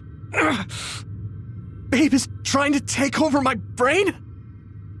connection. Babe is trying to take over my brain?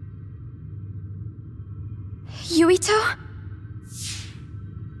 Yuito?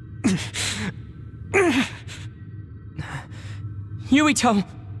 Yuito!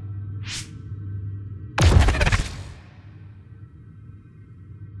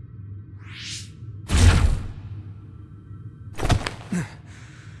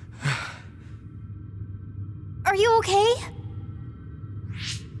 Are you okay?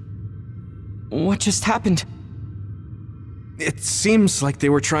 What just happened? It seems like they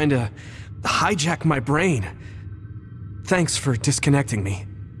were trying to hijack my brain. Thanks for disconnecting me.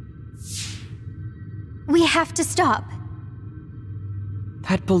 We have to stop.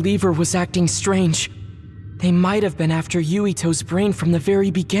 That believer was acting strange. They might have been after Yuito's brain from the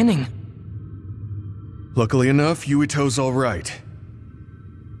very beginning. Luckily enough, Yuito's all right.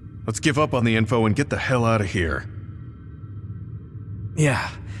 Let's give up on the info and get the hell out of here. Yeah.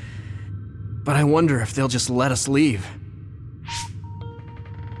 But I wonder if they'll just let us leave.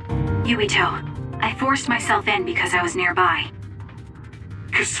 Yuito, I forced myself in because I was nearby.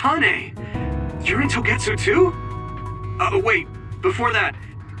 Kasane! You're in Togetsu too? Wait, before that,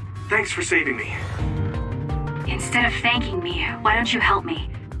 thanks for saving me. Instead of thanking me, why don't you help me?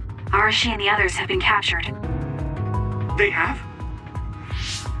 Arashi and the others have been captured. They have?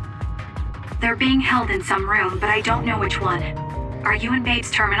 They're being held in some room, but I don't know which one. Are you in Babe's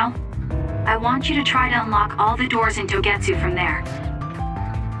terminal? I want you to try to unlock all the doors in Togetsu from there.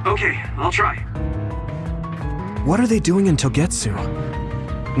 Okay, I'll try. What are they doing in Togetsu?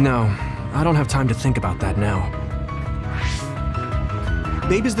 No, I don't have time to think about that now.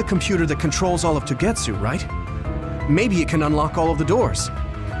 Babe is the computer that controls all of Togetsu, right? Maybe it can unlock all of the doors.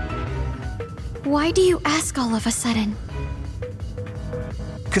 Why do you ask all of a sudden?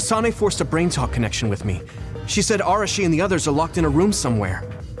 Kasane forced a brain talk connection with me. She said Arashi and the others are locked in a room somewhere.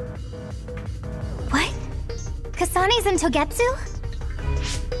 What? Kasane's in Togetsu?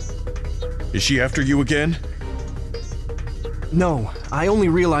 Is she after you again? No, I only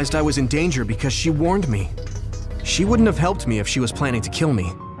realized I was in danger because she warned me. She wouldn't have helped me if she was planning to kill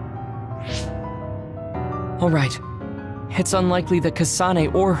me. All right. It's unlikely that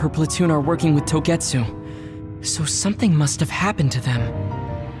Kasane or her platoon are working with Togetsu. So something must have happened to them.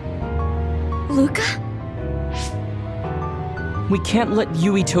 Luca? We can't let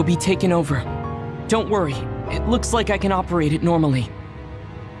Yuito be taken over. Don't worry, it looks like I can operate it normally.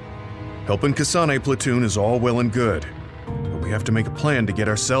 Helping Kasane platoon is all well and good, but we have to make a plan to get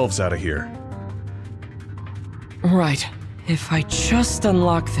ourselves out of here. Right. If I just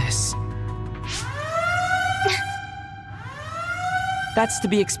unlock this... That's to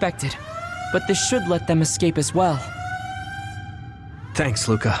be expected, but this should let them escape as well. Thanks,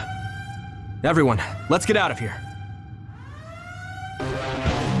 Luca. Everyone, let's get out of here.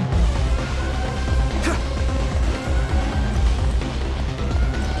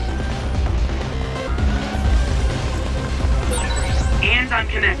 And I'm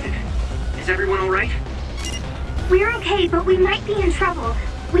connected. Is everyone all right? We're okay, but we might be in trouble.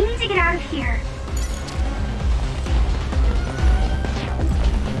 We need to get out of here.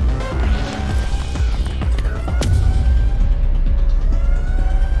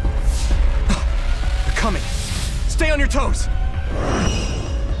 Coming. Stay on your toes.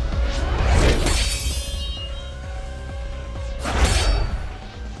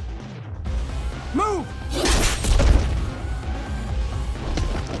 Move!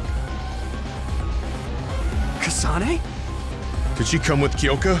 Kasane? Did she come with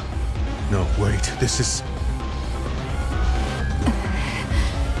Kyoka? No, wait, this is...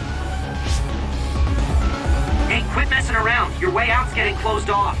 Hey, quit messing around. Your way out's getting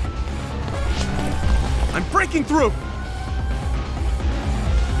closed off. I'm breaking through!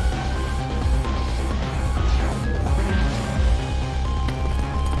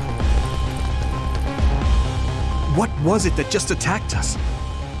 What was it that just attacked us?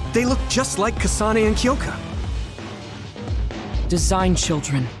 They look just like Kasane and Kyoka. Design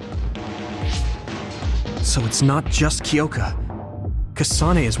children. So it's not just Kyoka.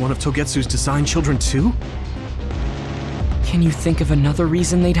 Kasane is one of Togetsu's design children too? Can you think of another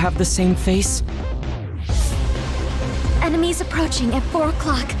reason they'd have the same face? Enemies approaching at 4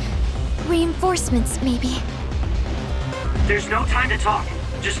 o'clock. Reinforcements, maybe. There's no time to talk.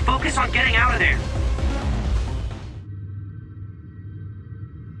 Just focus on getting out of there.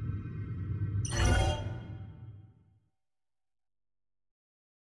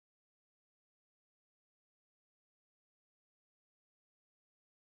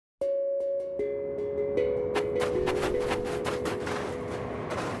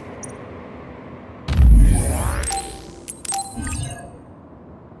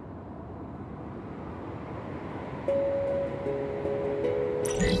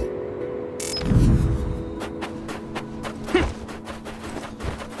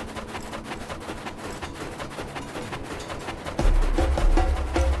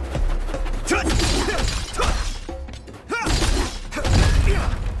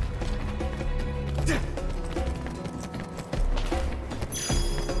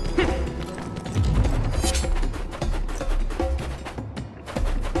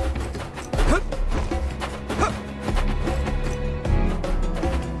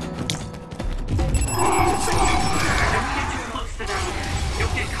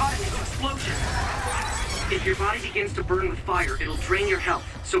 caught in this explosion. If your body begins to burn with fire, it'll drain your health,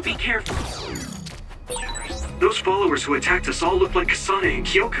 so be careful. Those followers who attacked us all look like Kasane and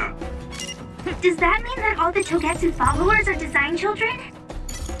Kyoka. Does that mean that all the Togetsu followers are design children?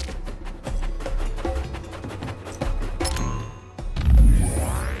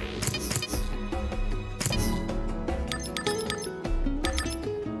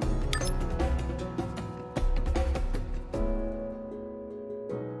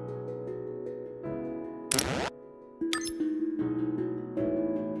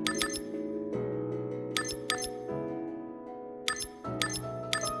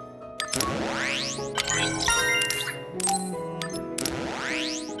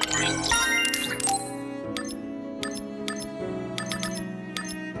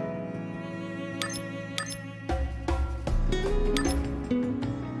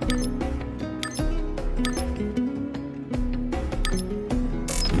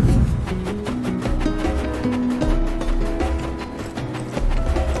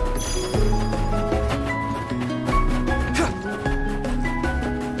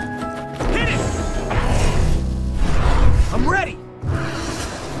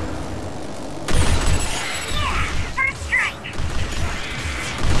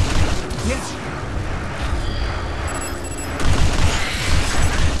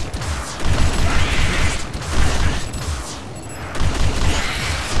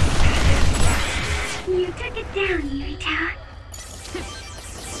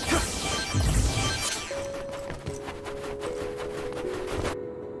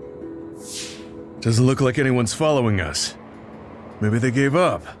 Doesn't look like anyone's following us. Maybe they gave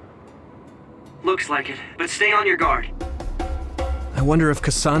up. Looks like it, but stay on your guard. I wonder if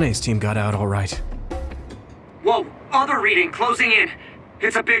Kasane's team got out all right. Whoa, other reading closing in.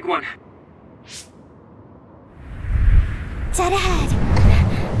 It's a big one. Dead ahead.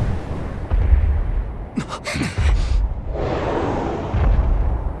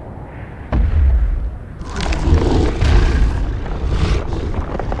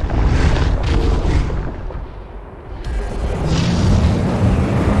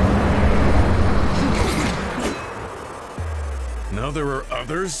 Now there are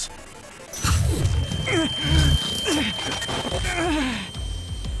others?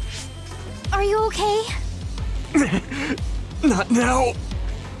 Are you okay? Not now.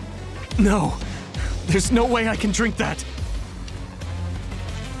 No. There's no way I can drink that.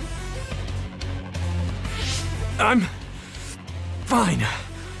 I'm fine.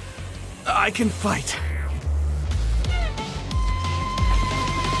 I can fight.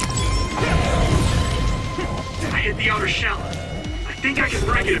 I hit the outer shell. I think I can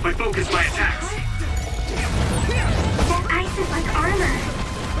break it if I focus my attacks. That ice is like armor,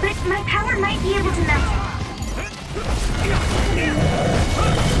 but my power might be able to melt it.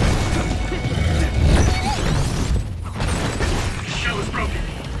 The shell is broken.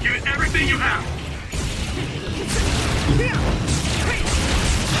 Give it everything you have.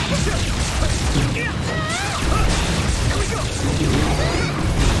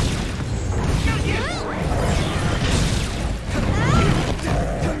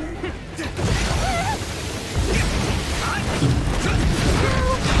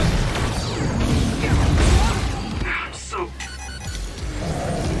 I'm soaked.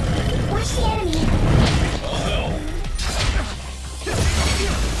 Watch the enemy.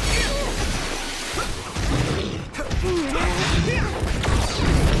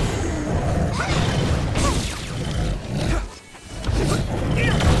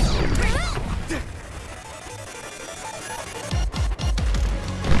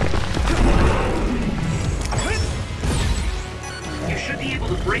 You should be able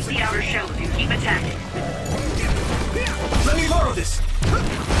to break the outer shell if you keep attacking. Let me borrow this.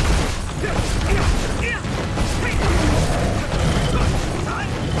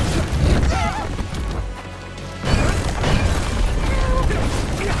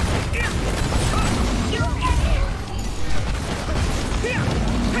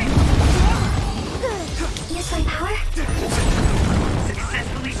 Use my power?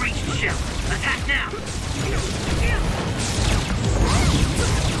 Successfully reached the shell. Attack now.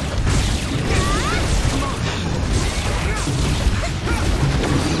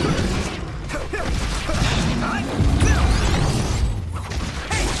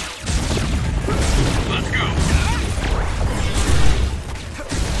 Let's go.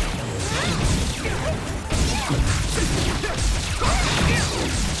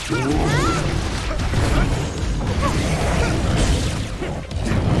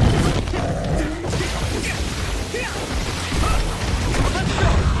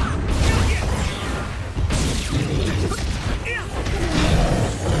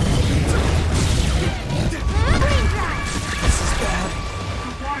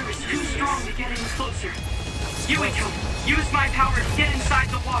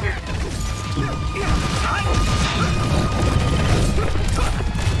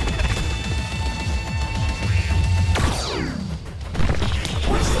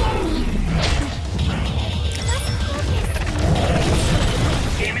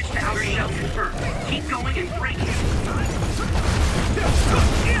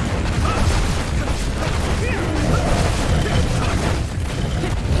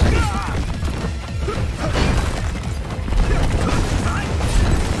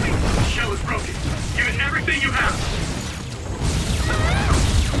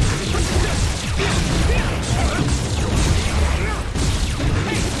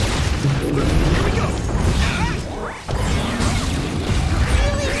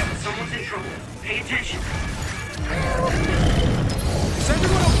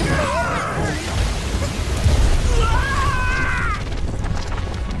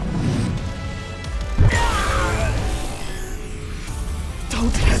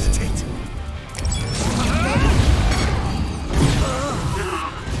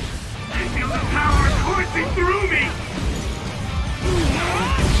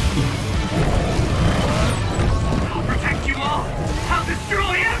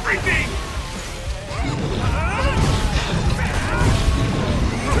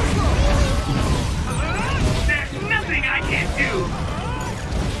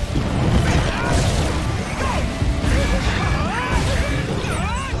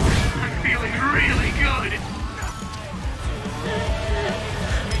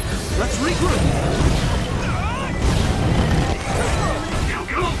 Let's regroup!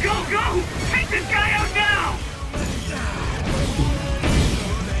 Go! Take this guy out now!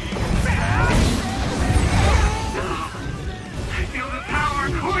 I feel the power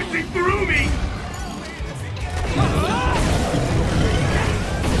coursing through me!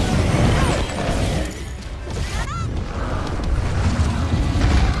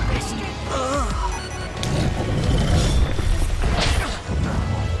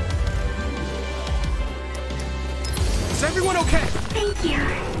 Is everyone okay? Thank you.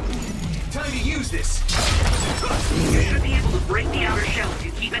 Time to use this! You should be able to break the outer shell if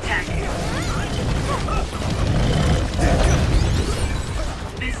you keep attacking.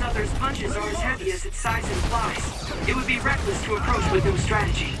 This other's punches are as heavy as its size implies. It would be reckless to approach with no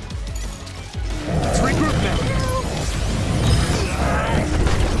strategy. Let's regroup now!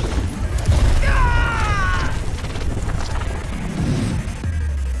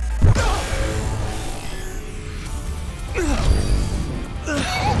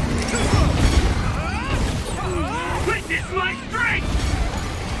 Witness my strength!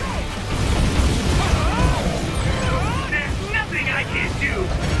 There's nothing I can't do!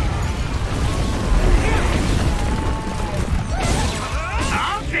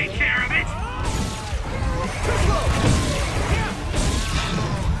 I'll take care of it!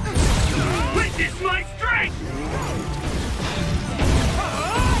 Witness my strength!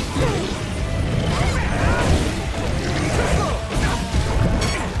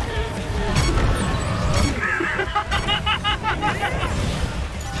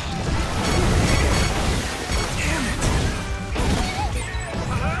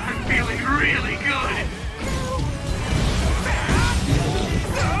 I'm feeling really good!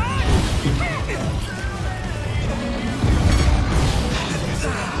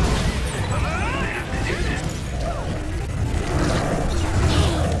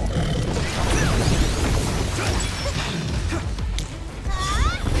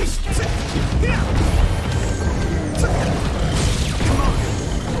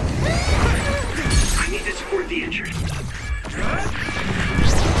 I need to support the injured.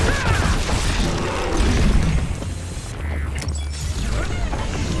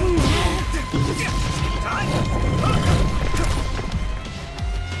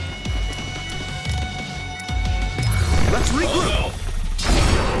 Let's regroup!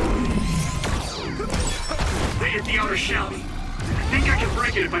 I hit the outer shell. I think I can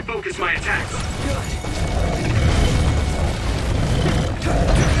break it if I focus my attacks.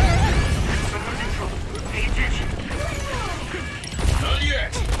 Someone's in trouble. Pay attention. Not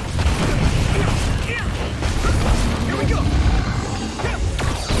yet! Here we go!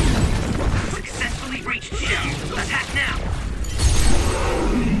 Successfully reached shell. Attack now.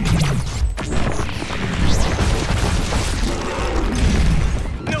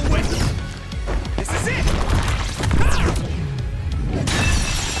 No way! This is it!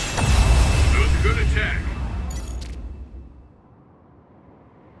 That was a good attack.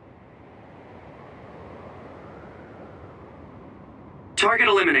 Target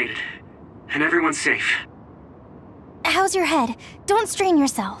eliminated. And everyone's safe. How's your head? Don't strain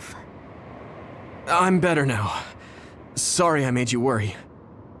yourself. I'm better now. Sorry I made you worry.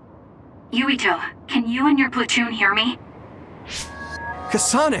 Yuito, can you and your platoon hear me?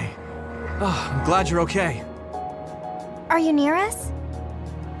 Kasane! Oh, I'm glad you're okay. Are you near us?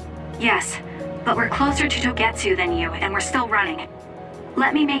 Yes, but we're closer to Togetsu than you, and we're still running.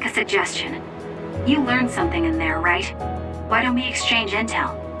 Let me make a suggestion. You learned something in there, right? Why don't we exchange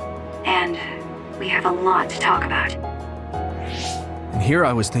intel? And we have a lot to talk about. And here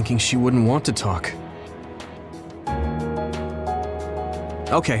I was thinking she wouldn't want to talk.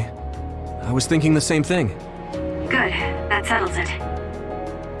 Okay. I was thinking the same thing. Good, that settles it.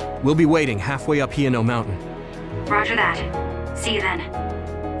 We'll be waiting halfway up Hiyano Mountain. Roger that. See you then.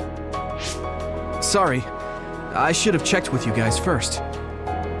 Sorry. I should have checked with you guys first.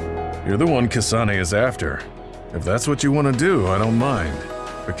 You're the one Kasane is after. If that's what you want to do, I don't mind.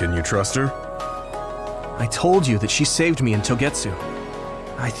 But can you trust her? I told you that she saved me in Togetsu.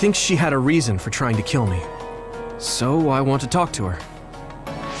 I think she had a reason for trying to kill me. So I want to talk to her.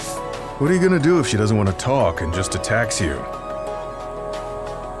 What are you gonna do if she doesn't want to talk and just attacks you?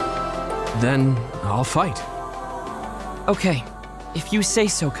 Then I'll fight. Okay, if you say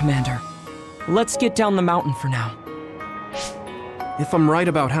so, Commander. Let's get down the mountain for now. If I'm right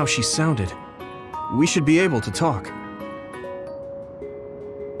about how she sounded, we should be able to talk.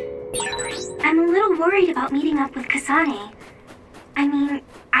 I'm a little worried about meeting up with Kasane. I mean,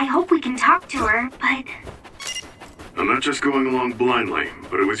 I hope we can talk to her, but... I'm not just going along blindly,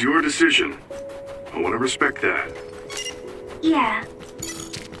 but it was your decision. I want to respect that. yeah.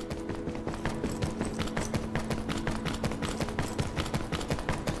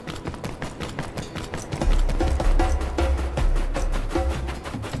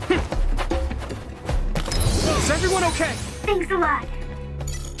 everyone okay? Thanks a lot.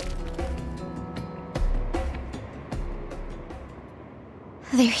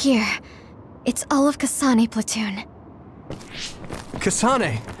 They're here. It's all of Kasane platoon.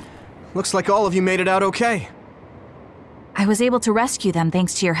 Kasane! Looks like all of you made it out okay. I was able to rescue them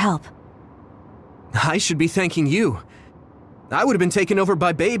thanks to your help. I should be thanking you. I would have been taken over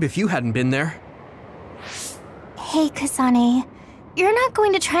by Babe if you hadn't been there. Hey, Kasane. You're not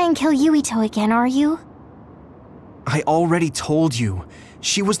going to try and kill Yuito again, are you? I already told you.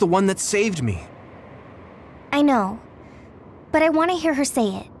 She was the one that saved me. I know. But I want to hear her say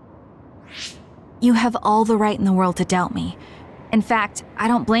it. You have all the right in the world to doubt me. In fact, I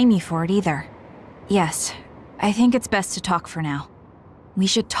don't blame you for it either. Yes, I think it's best to talk for now. We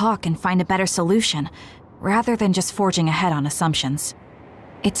should talk and find a better solution, rather than just forging ahead on assumptions.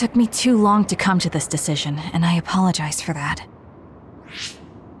 It took me too long to come to this decision, and I apologize for that.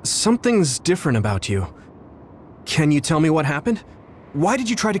 Something's different about you. Can you tell me what happened? Why did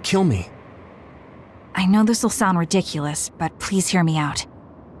you try to kill me? I know this will sound ridiculous, but please hear me out.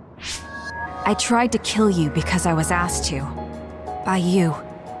 I tried to kill you because I was asked to. By you.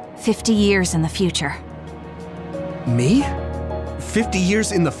 50 years in the future. Me? 50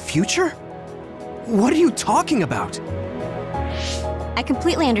 years in the future? What are you talking about? I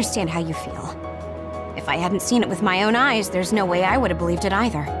completely understand how you feel. If I hadn't seen it with my own eyes, there's no way I would have believed it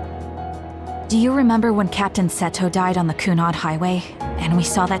either. Do you remember when Captain Seto died on the Kunad Highway, and we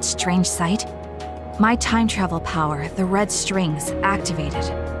saw that strange sight? My time travel power, the red strings, activated.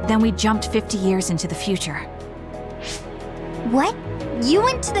 Then we jumped 50 years into the future. What? You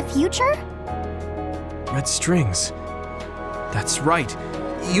went to the future? Red strings. That's right.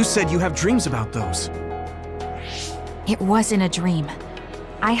 You said you have dreams about those. It wasn't a dream.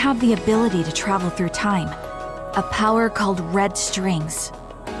 I have the ability to travel through time. A power called red strings.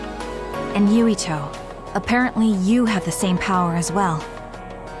 And Yuito, apparently you have the same power as well.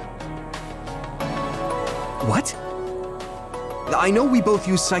 What? I know we both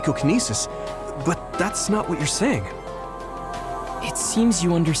use psychokinesis, but that's not what you're saying. It seems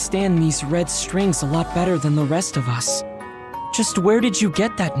you understand these red strings a lot better than the rest of us. Just where did you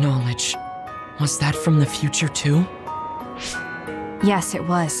get that knowledge? Was that from the future too? Yes, it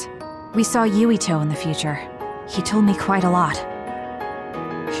was. We saw Yuito in the future. He told me quite a lot.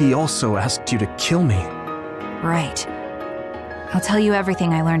 He also asked you to kill me. Right. I'll tell you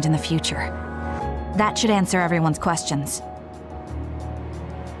everything I learned in the future. That should answer everyone's questions.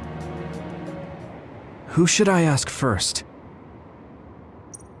 Who should I ask first?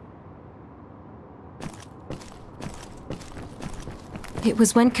 It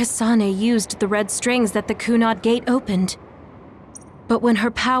was when Kasane used the red strings that the Kunad Gate opened. But when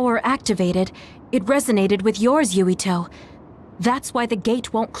her power activated, it resonated with yours, Yuito. That's why the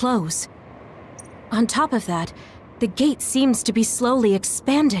gate won't close. On top of that, the gate seems to be slowly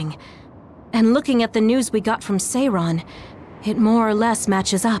expanding. And looking at the news we got from Seiran, it more or less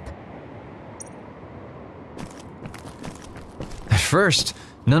matches up. At first,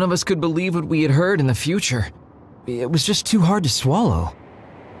 none of us could believe what we had heard in the future. It was just too hard to swallow.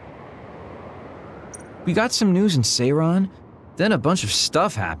 We got some news in Seiran, then a bunch of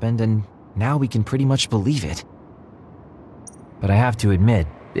stuff happened, and now we can pretty much believe it. But I have to admit,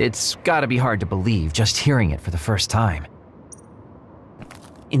 it's gotta be hard to believe just hearing it for the first time.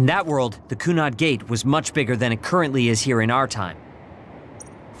 In that world, the Kunad Gate was much bigger than it currently is here in our time.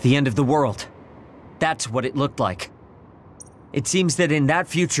 The end of the world. That's what it looked like. It seems that in that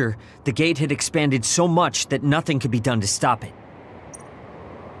future, the gate had expanded so much that nothing could be done to stop it.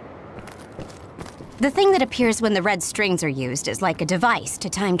 The thing that appears when the red strings are used is like a device to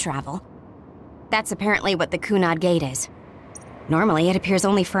time travel. That's apparently what the Kunad Gate is. Normally, it appears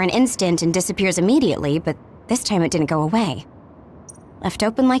only for an instant and disappears immediately, but this time it didn't go away. Left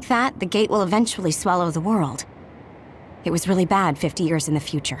open like that, the gate will eventually swallow the world. It was really bad 50 years in the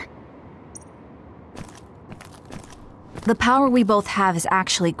future. The power we both have is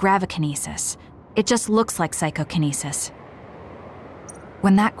actually gravikinesis. It just looks like psychokinesis.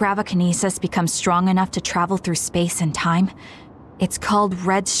 When that gravikinesis becomes strong enough to travel through space and time, it's called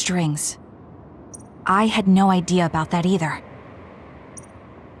red strings. I had no idea about that either.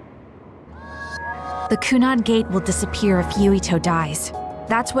 The Kunad Gate will disappear if Yuito dies.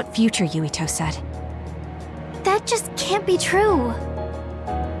 That's what future Yuito said. That just can't be true.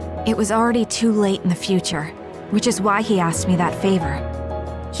 It was already too late in the future, which is why he asked me that favor.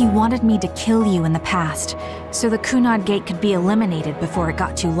 He wanted me to kill you in the past, so the Kunad Gate could be eliminated before it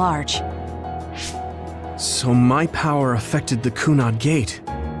got too large. So my power affected the Kunad Gate.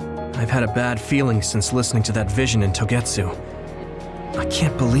 I've had a bad feeling since listening to that vision in Togetsu. I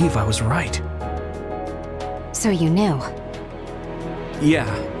can't believe I was right. So you knew. Yeah.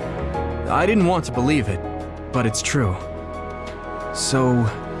 I didn't want to believe it, but it's true. So,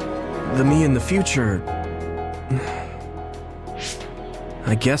 the me in the future...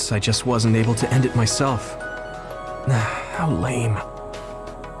 I guess I just wasn't able to end it myself. How lame.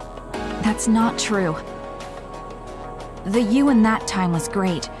 That's not true. The you in that time was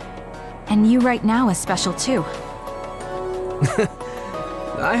great. And you right now is special too.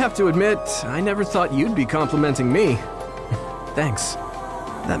 I have to admit, I never thought you'd be complimenting me. Thanks.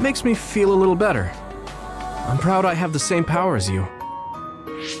 That makes me feel a little better. I'm proud I have the same power as you.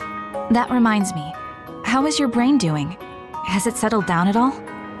 That reminds me. How is your brain doing? Has it settled down at all?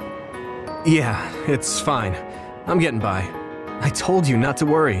 Yeah, it's fine. I'm getting by. I told you not to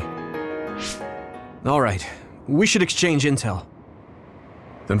worry. Alright, we should exchange intel.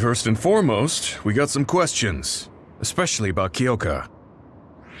 Then first and foremost, we got some questions. Especially about Kyoka.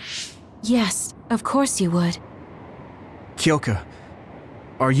 Yes, of course you would. Kyoka,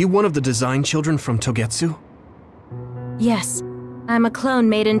 are you one of the design children from Togetsu? Yes, I'm a clone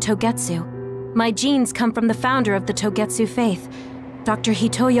made in Togetsu. My genes come from the founder of the Togetsu faith, Dr.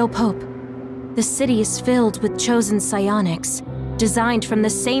 Hitoyo Pope. The city is filled with chosen psionics, designed from the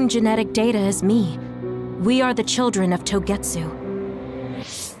same genetic data as me. We are the children of Togetsu.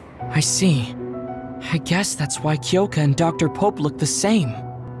 I see. I guess that's why Kyoka and Dr. Pope look the same.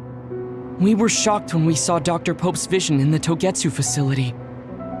 We were shocked when we saw Dr. Pope's vision in the Togetsu facility.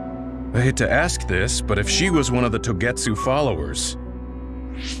 I hate to ask this, but if she was one of the Togetsu followers...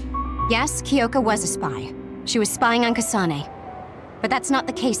 Yes, Kyoka was a spy. She was spying on Kasane. But that's not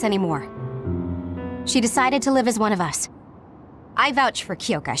the case anymore. She decided to live as one of us. I vouch for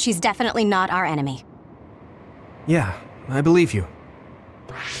Kyoka. She's definitely not our enemy. Yeah, I believe you.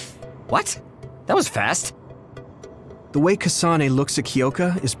 What? That was fast. The way Kasane looks at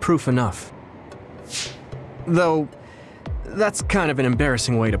Kyoka is proof enough. Though, that's kind of an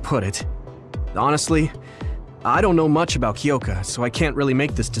embarrassing way to put it. Honestly, I don't know much about Kyoka, so I can't really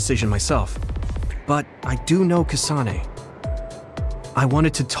make this decision myself. But I do know Kasane. I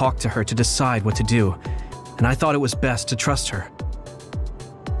wanted to talk to her to decide what to do, and I thought it was best to trust her.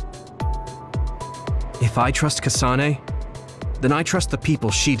 If I trust Kasane, then I trust the people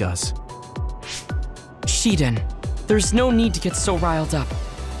she does. Shiden, there's no need to get so riled up.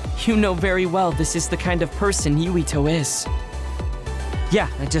 You know very well this is the kind of person Yuito is. Yeah,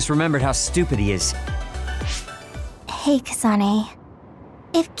 I just remembered how stupid he is. Hey, Kasane.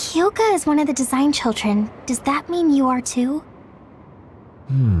 If Kyoka is one of the design children, does that mean you are too?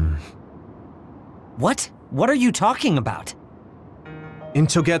 What? What are you talking about? In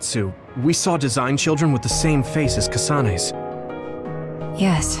Togetsu, we saw design children with the same face as Kasane's.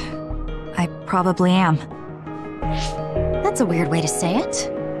 Yes, I probably am. That's a weird way to say it.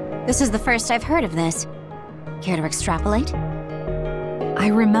 This is the first I've heard of this. Care to extrapolate? I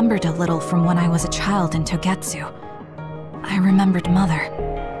remembered a little from when I was a child in Togetsu. I remembered Mother.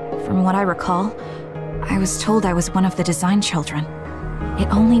 From what I recall, I was told I was one of the design children. It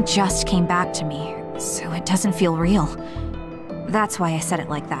only just came back to me, so it doesn't feel real. That's why I said it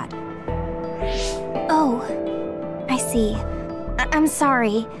like that. Oh, I see. I'm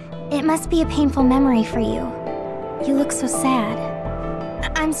sorry. It must be a painful memory for you. You look so sad.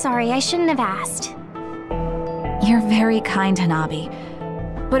 I'm sorry, I shouldn't have asked. You're very kind, Hanabi.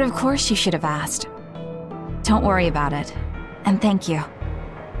 But of course you should have asked. Don't worry about it. And thank you.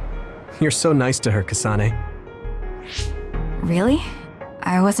 You're so nice to her, Kasane. Really?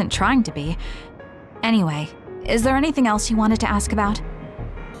 I wasn't trying to be. Anyway, is there anything else you wanted to ask about?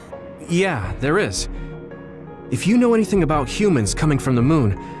 Yeah, there is. If you know anything about humans coming from the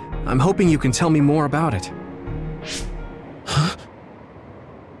moon, I'm hoping you can tell me more about it. Huh?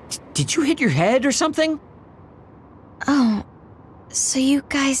 Did you hit your head or something? Oh, so you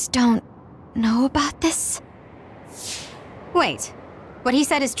guys don't know about this? Wait, what he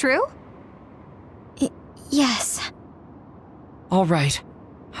said is true? Yes. All right.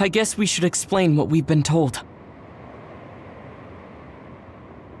 I guess we should explain what we've been told.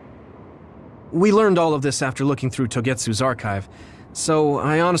 We learned all of this after looking through Togetsu's archive, so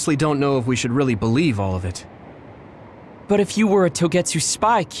I honestly don't know if we should really believe all of it. But if you were a Togetsu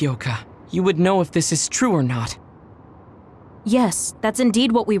spy, Kyoka, you would know if this is true or not. Yes, that's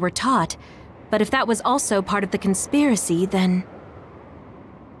indeed what we were taught. But if that was also part of the conspiracy, then...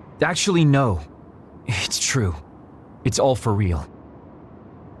 Actually, no. It's true. It's all for real.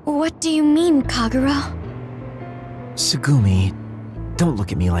 What do you mean, Kagura? Tsugumi, don't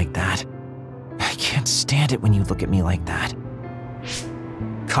look at me like that. I can't stand it when you look at me like that.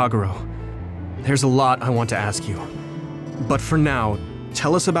 Kaguro, there's a lot I want to ask you. But for now,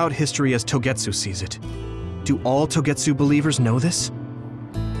 tell us about history as Togetsu sees it. Do all Togetsu believers know this?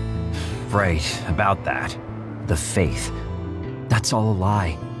 Right, about that. The faith. That's all a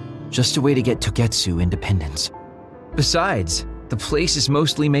lie. Just a way to get Togetsu independence. Besides, the place is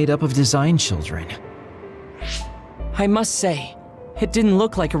mostly made up of design children. I must say, it didn't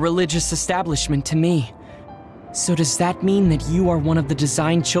look like a religious establishment to me. So does that mean that you are one of the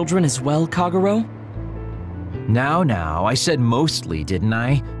design children as well, Kagero? Now, I said mostly, didn't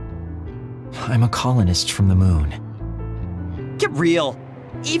I? I'm a colonist from the moon. Get real.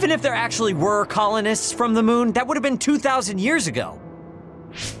 Even if there actually were colonists from the moon, that would have been 2,000 years ago.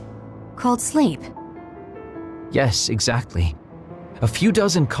 Cold sleep. Yes, exactly. A few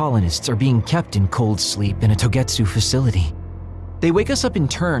dozen colonists are being kept in cold sleep in a Togetsu facility. They wake us up in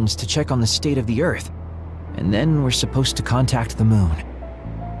turns to check on the state of the Earth, and then we're supposed to contact the moon.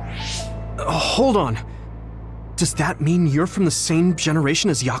 Hold on. Does that mean you're from the same generation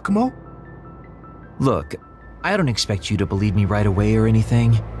as Yakumo? Look, I don't expect you to believe me right away or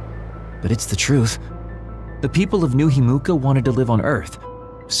anything, but it's the truth. The people of New Himuka wanted to live on Earth,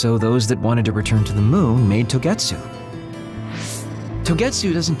 so those that wanted to return to the moon made Togetsu.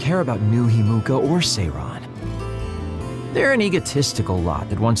 Togetsu doesn't care about New Himuka or Seiran. They're an egotistical lot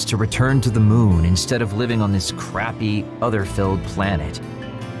that wants to return to the moon instead of living on this crappy, other-filled planet.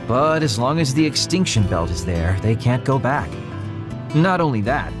 But as long as the extinction belt is there, they can't go back. Not only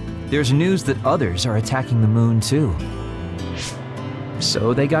that, there's news that others are attacking the moon too.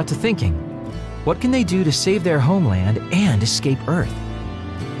 So they got to thinking, what can they do to save their homeland and escape Earth?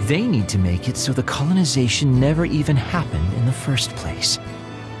 They need to make it so the colonization never even happened in the first place.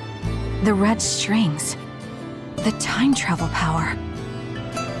 The red strings. The time travel power.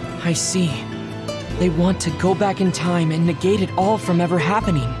 I see. They want to go back in time and negate it all from ever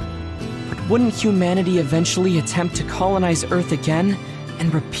happening. But wouldn't humanity eventually attempt to colonize Earth again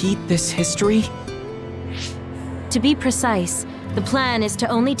and repeat this history? To be precise, the plan is to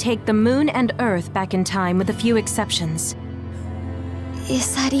only take the moon and Earth back in time with a few exceptions.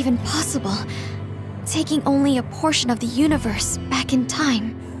 Is that even possible? Taking only a portion of the universe back in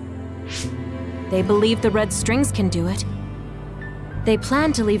time? They believe the red strings can do it. They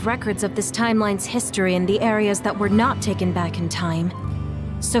plan to leave records of this timeline's history in the areas that were not taken back in time,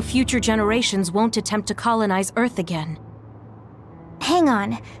 so future generations won't attempt to colonize Earth again. Hang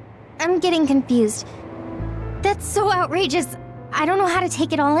on. I'm getting confused. That's so outrageous. I don't know how to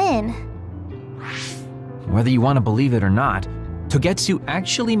take it all in. Whether you want to believe it or not, Togetsu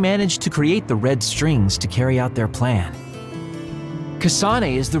actually managed to create the red strings to carry out their plan.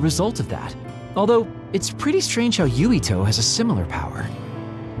 Kasane is the result of that, although it's pretty strange how Yuito has a similar power.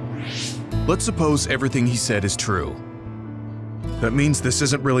 Let's suppose everything he said is true. That means this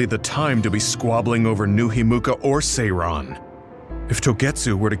isn't really the time to be squabbling over New Himuka or Seiran. If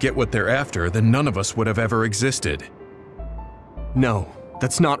Togetsu were to get what they're after, then none of us would have ever existed. No,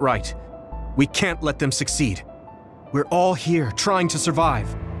 that's not right. We can't let them succeed. We're all here trying to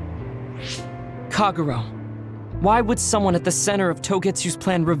survive. Kagero, why would someone at the center of Togetsu's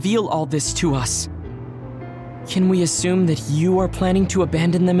plan reveal all this to us? Can we assume that you are planning to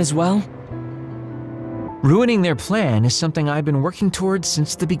abandon them as well? Ruining their plan is something I've been working towards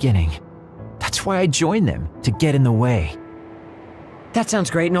since the beginning. That's why I joined them, to get in the way. That sounds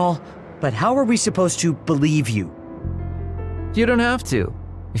great and all, but how are we supposed to believe you? You don't have to.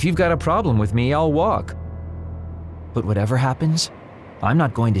 If you've got a problem with me, I'll walk. But whatever happens, I'm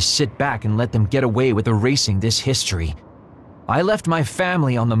not going to sit back and let them get away with erasing this history. I left my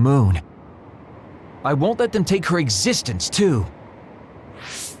family on the moon. I won't let them take her existence, too.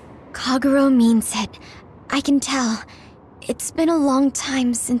 Kagero means it. I can tell. It's been a long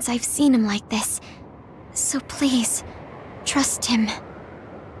time since I've seen him like this. So please, trust him.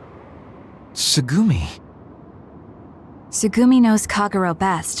 Tsugumi. Tsugumi knows Kagero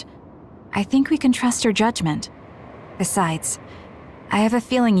best. I think we can trust her judgment. Besides, I have a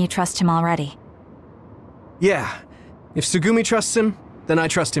feeling you trust him already. Yeah, if Tsugumi trusts him, then I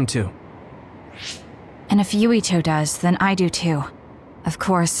trust him too. And if Yuito does, then I do too. Of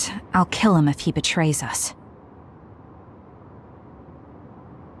course, I'll kill him if he betrays us.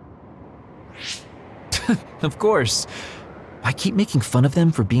 Of course. I keep making fun of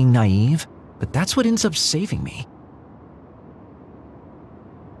them for being naive, but that's what ends up saving me.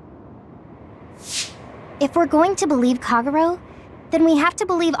 If we're going to believe Kagero, then we have to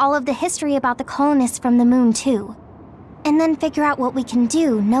believe all of the history about the colonists from the moon too. And then figure out what we can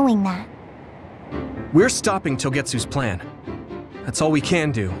do knowing that. We're stopping Togetsu's plan. That's all we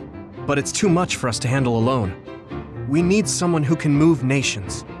can do, but it's too much for us to handle alone. We need someone who can move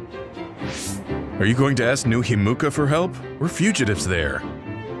nations. Are you going to ask New Himuka for help? We're fugitives there.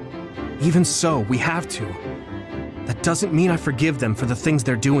 Even so, we have to. That doesn't mean I forgive them for the things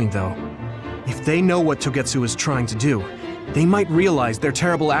they're doing, though. If they know what Togetsu is trying to do, they might realize their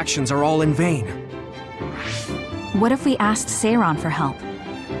terrible actions are all in vain. What if we asked Seiran for help?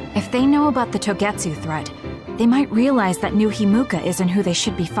 If they know about the Togetsu threat, they might realize that New Himuka isn't who they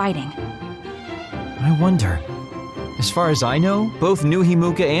should be fighting. I wonder. As far as I know, both New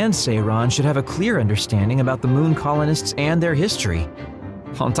Himuka and Seiran should have a clear understanding about the Moon colonists and their history.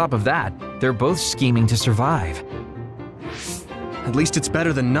 On top of that, they're both scheming to survive. At least it's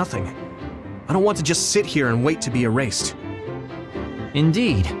better than nothing. I don't want to just sit here and wait to be erased.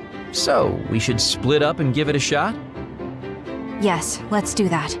 Indeed. So, we should split up and give it a shot? Yes, let's do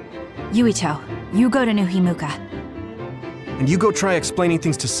that. Yuito, you go to New Himuka. And you go try explaining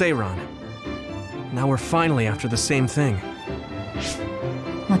things to Seiran. Now we're finally after the same thing.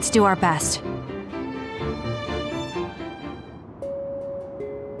 Let's do our best.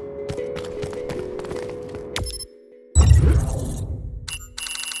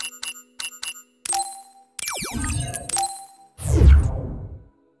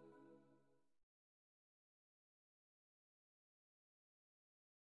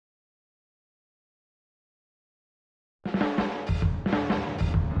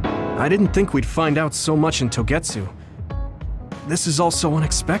 I didn't think we'd find out so much in Togetsu. This is all so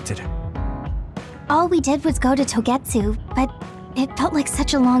unexpected. All we did was go to Togetsu, but it felt like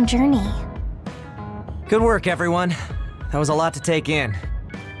such a long journey. Good work, everyone. That was a lot to take in.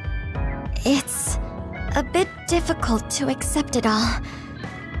 It's a bit difficult to accept it all.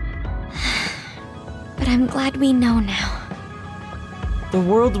 But I'm glad we know now. The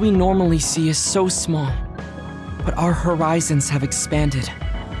world we normally see is so small, but our horizons have expanded.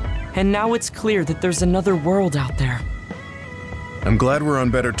 And now it's clear that there's another world out there. I'm glad we're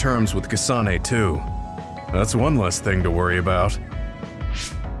on better terms with Kasane, too. That's one less thing to worry about.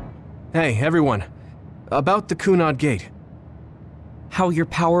 Hey, everyone. About the Kunad Gate. How your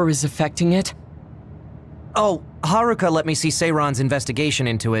power is affecting it? Oh, Haruka let me see Seiran's investigation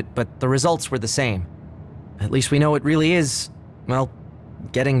into it, but the results were the same. At least we know it really is, well,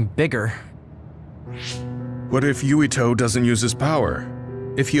 getting bigger. What if Yuito doesn't use his power?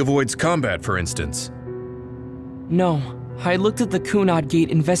 If he avoids combat, for instance? No, I looked at the Kunad Gate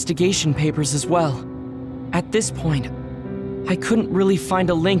investigation papers as well. At this point, I couldn't really find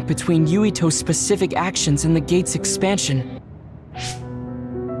a link between Yuito's specific actions and the gate's expansion.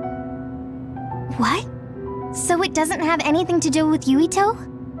 What? So it doesn't have anything to do with Yuito?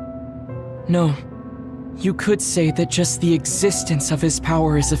 No. You could say that just the existence of his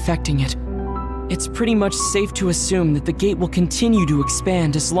power is affecting it. It's pretty much safe to assume that the gate will continue to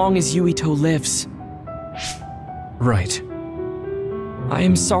expand as long as Yuito lives. Right. I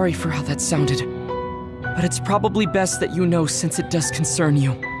am sorry for how that sounded, but it's probably best that you know since it does concern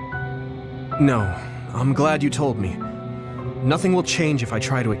you. No, I'm glad you told me. Nothing will change if I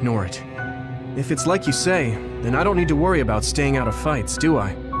try to ignore it. If it's like you say, then I don't need to worry about staying out of fights, do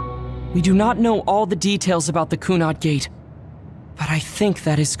I? We do not know all the details about the Kunad Gate, but I think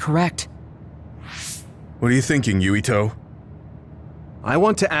that is correct. What are you thinking, Yuito? I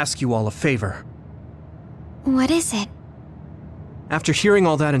want to ask you all a favor. What is it? After hearing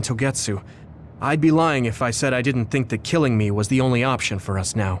all that in Togetsu, I'd be lying if I said I didn't think that killing me was the only option for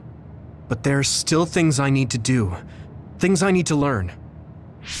us now. But there's still things I need to do. Things I need to learn.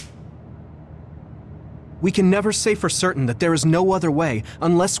 We can never say for certain that there is no other way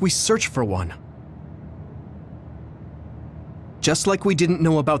unless we search for one. Just like we didn't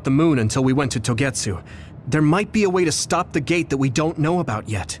know about the moon until we went to Togetsu, there might be a way to stop the gate that we don't know about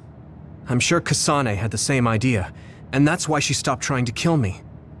yet. I'm sure Kasane had the same idea, and that's why she stopped trying to kill me.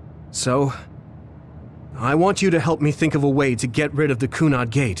 So, I want you to help me think of a way to get rid of the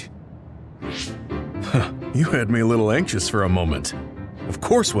Kunad Gate. You had me a little anxious for a moment. Of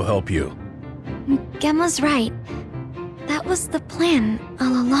course we'll help you. Gemma's right. That was the plan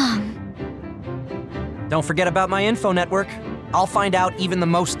all along. Don't forget about my info network. I'll find out even the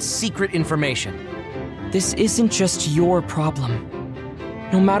most secret information. This isn't just your problem.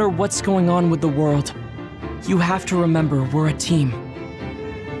 No matter what's going on with the world, you have to remember we're a team.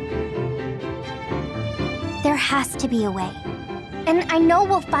 There has to be a way. And I know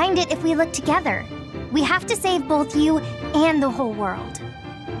we'll find it if we look together. We have to save both you and the whole world.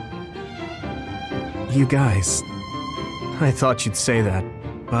 You guys... I thought you'd say that,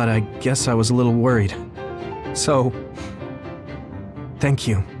 but I guess I was a little worried. So... thank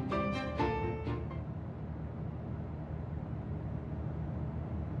you.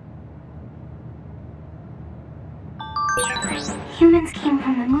 Humans came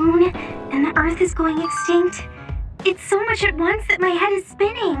from the moon, and the Earth is going extinct. It's so much at once that my head is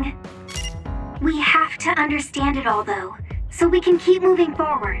spinning. We have to understand it all, though, so we can keep moving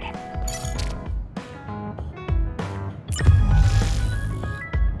forward.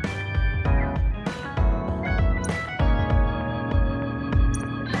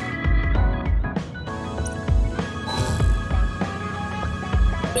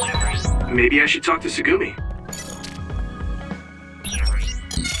 Maybe I should talk to Sugumi.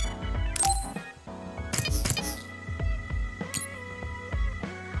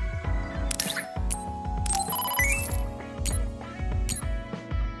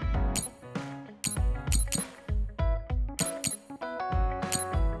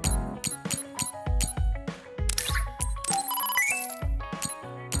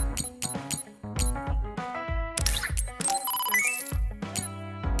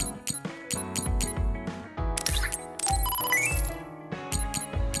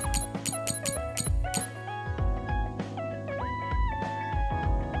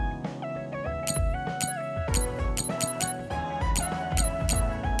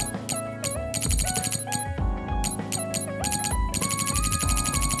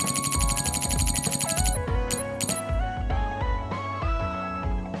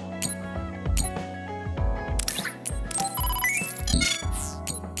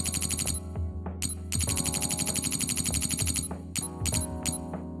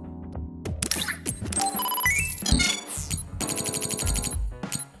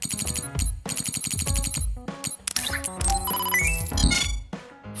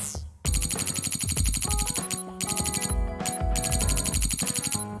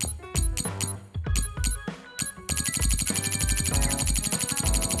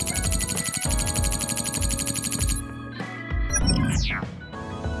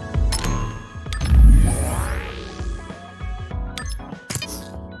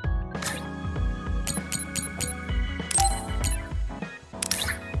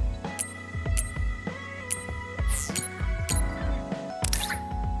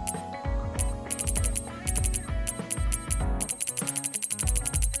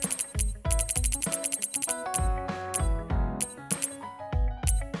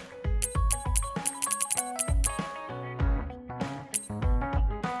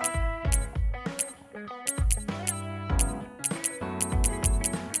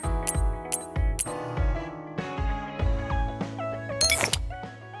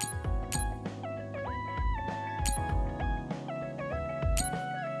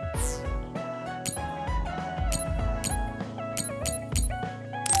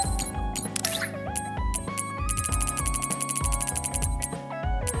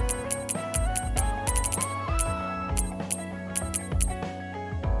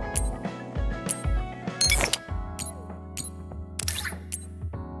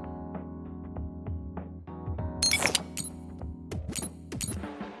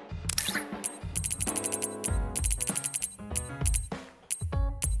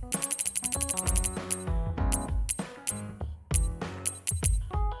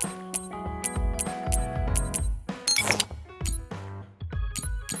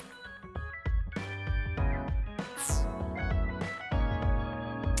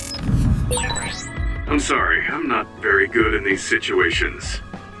 I'm sorry, I'm not very good in these situations.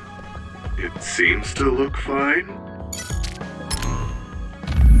 It seems to look fine.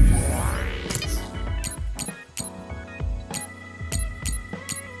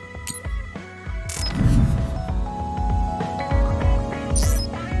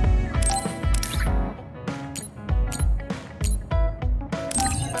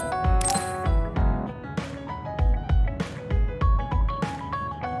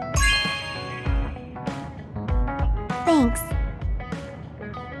 Thanks.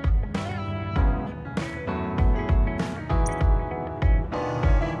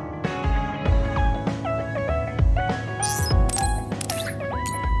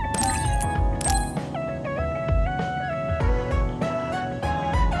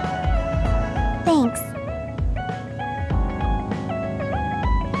 Thanks.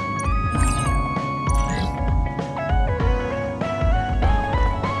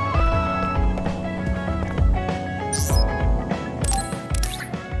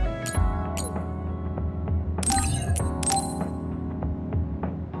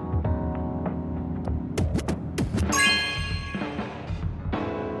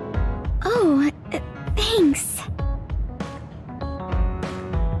 Oh, thanks.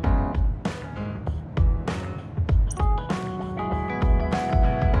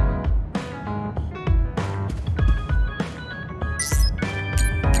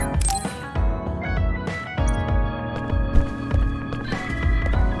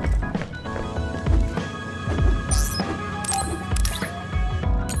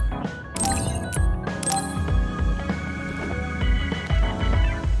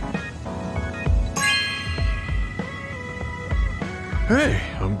 Hey,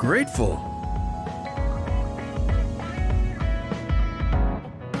 I'm grateful.